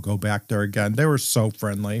know I'll go back there again. They were so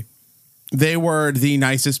friendly. They were the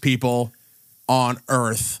nicest people on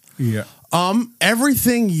earth. Yeah.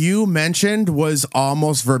 Everything you mentioned was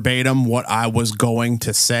almost verbatim what I was going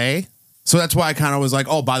to say. So that's why I kind of was like,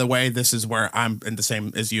 oh, by the way, this is where I'm in the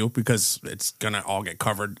same as you, because it's going to all get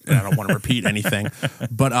covered and I don't want to repeat anything.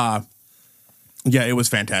 But yeah, it was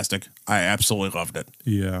fantastic. I absolutely loved it.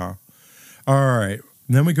 Yeah. All right.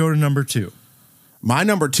 Then we go to number 2. My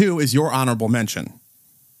number 2 is your honorable mention.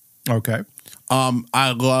 Okay.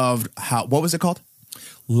 I loved what was it called?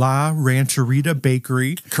 La Rancherita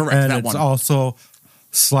Bakery. Correct. And that it's one. also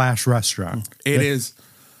 / restaurant. It is.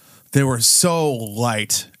 They were so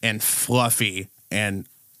light and fluffy, and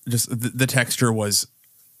just the texture was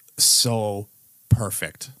so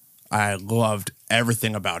perfect. I loved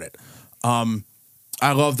everything about it.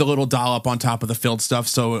 I love the little dollop on top of the filled stuff,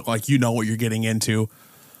 so like what you're getting into.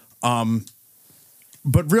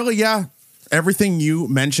 But really, yeah, everything you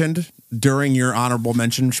mentioned during your honorable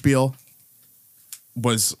mention spiel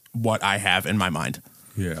was what I have in my mind.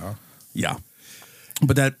 Yeah. Yeah.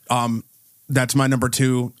 But that's my number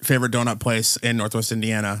 2 favorite donut place in Northwest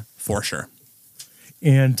Indiana for sure.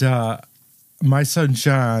 And my son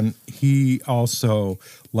John, he also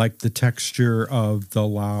liked the texture of the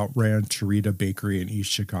La Rancherita Bakery in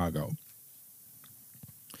East Chicago.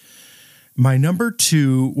 My number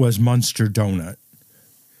 2 was Munster Donut.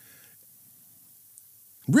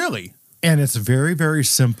 Really? And it's very, very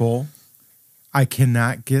simple. I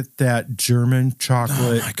cannot get that German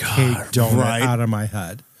chocolate cake donut out of my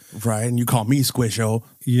head. Right, and you call me Squisho.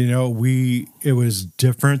 You know, it was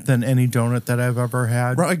different than any donut that I've ever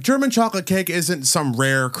had. Right, like German chocolate cake isn't some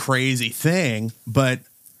rare, crazy thing, but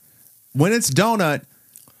when it's donut,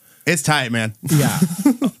 it's tight, man. Yeah,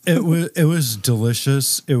 it was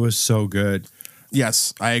delicious. It was so good.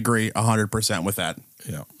 Yes, I agree 100% with that.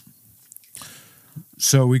 Yeah.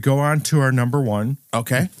 So we go on to our number one.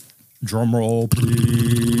 Okay. Drum roll,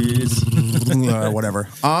 please. Whatever.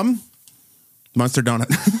 Munster donut.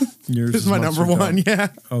 Yours is my number one. Donut. Yeah.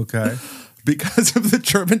 Okay. Because of the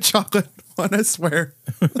German chocolate one, I swear.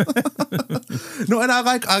 No, and I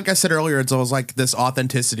like I said earlier, it's always like this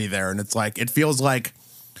authenticity there, and it's like it feels like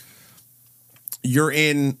you're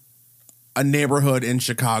in a neighborhood in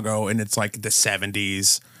Chicago, and it's like the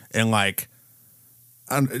 70s, and like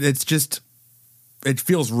it's just. It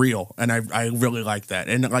feels real, and I really like that.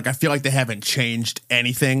 And like I feel like they haven't changed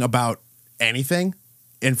anything about anything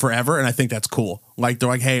in forever, and I think that's cool. Like they're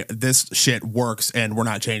like, hey, this shit works, and we're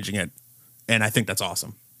not changing it, and I think that's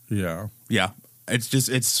awesome. Yeah, yeah.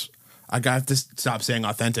 It's I got to stop saying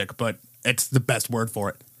authentic, but it's the best word for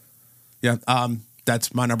it. Yeah,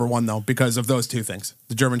 that's my number one though because of those two things: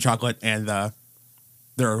 the German chocolate and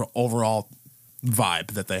their overall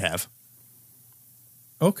vibe that they have.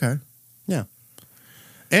 Okay. Yeah.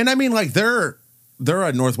 And I mean, like they're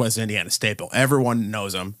a Northwest Indiana staple. Everyone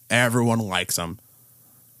knows them. Everyone likes them.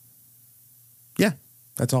 Yeah,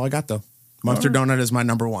 that's all I got though. Munster Donut is my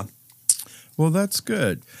number one. Well, that's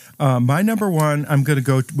good. My number one, I'm going to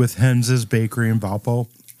go with Hens's Bakery in Valpo.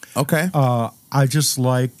 Okay. I just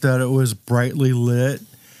like that it was brightly lit.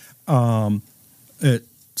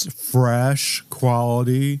 It's fresh,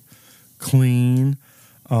 quality, clean.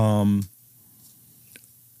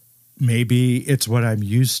 Maybe it's what I'm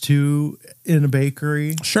used to in a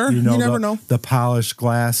bakery. Sure, you never know. The polished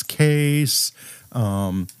glass case.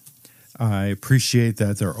 I appreciate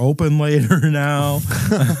that they're open later now.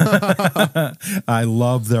 I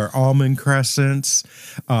love their almond crescents.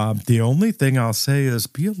 The only thing I'll say is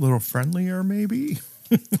be a little friendlier, maybe.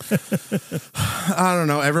 I don't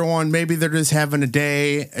know. Everyone, maybe they're just having a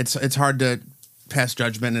day. It's hard to pass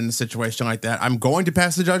judgment in a situation like that. I'm going to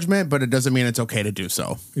pass the judgment, but it doesn't mean it's okay to do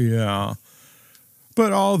so. Yeah.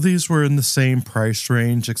 But all of these were in the same price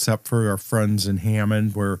range, except for our friends in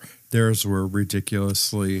Hammond, where theirs were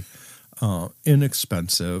ridiculously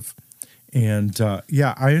inexpensive. And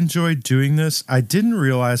yeah, I enjoyed doing this. I didn't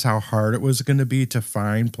realize how hard it was going to be to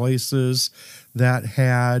find places that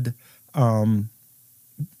had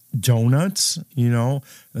donuts, you know.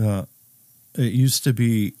 It used to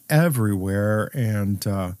be everywhere, and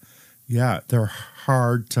yeah, they're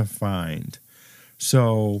hard to find.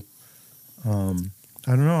 So, I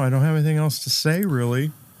don't know. I don't have anything else to say,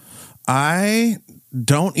 really. I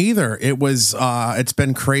don't either. It's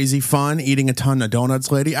been crazy fun eating a ton of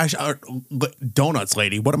donuts, lady. Donuts,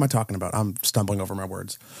 lady. What am I talking about? I'm stumbling over my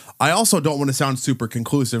words. I also don't want to sound super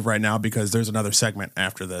conclusive right now because there's another segment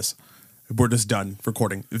after this. We're just done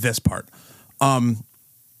recording this part.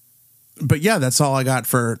 But yeah, that's all I got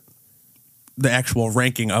for the actual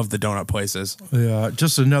ranking of the donut places. Yeah,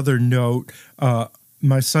 just another note.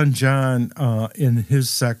 My son John, in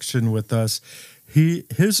his section with us,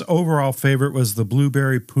 his overall favorite was the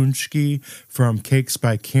blueberry punchki from Cakes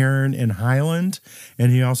by Karen in Highland,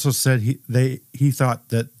 and he also said he thought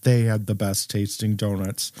that they had the best tasting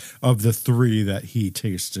donuts of the three that he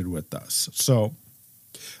tasted with us. So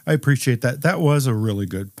I appreciate that. That was a really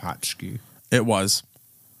good potchki. It was.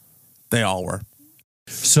 They all were.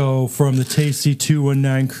 So from the Tasty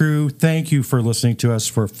 219 crew, thank you for listening to us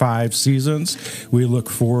for 5 seasons. We look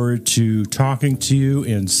forward to talking to you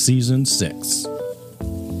in season 6.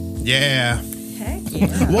 Yeah. Heck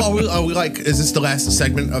yeah. Well, are we like, is this the last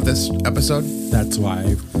segment of this episode? That's why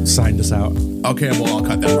I signed us out. Okay, well, I'll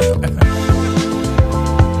cut that part out.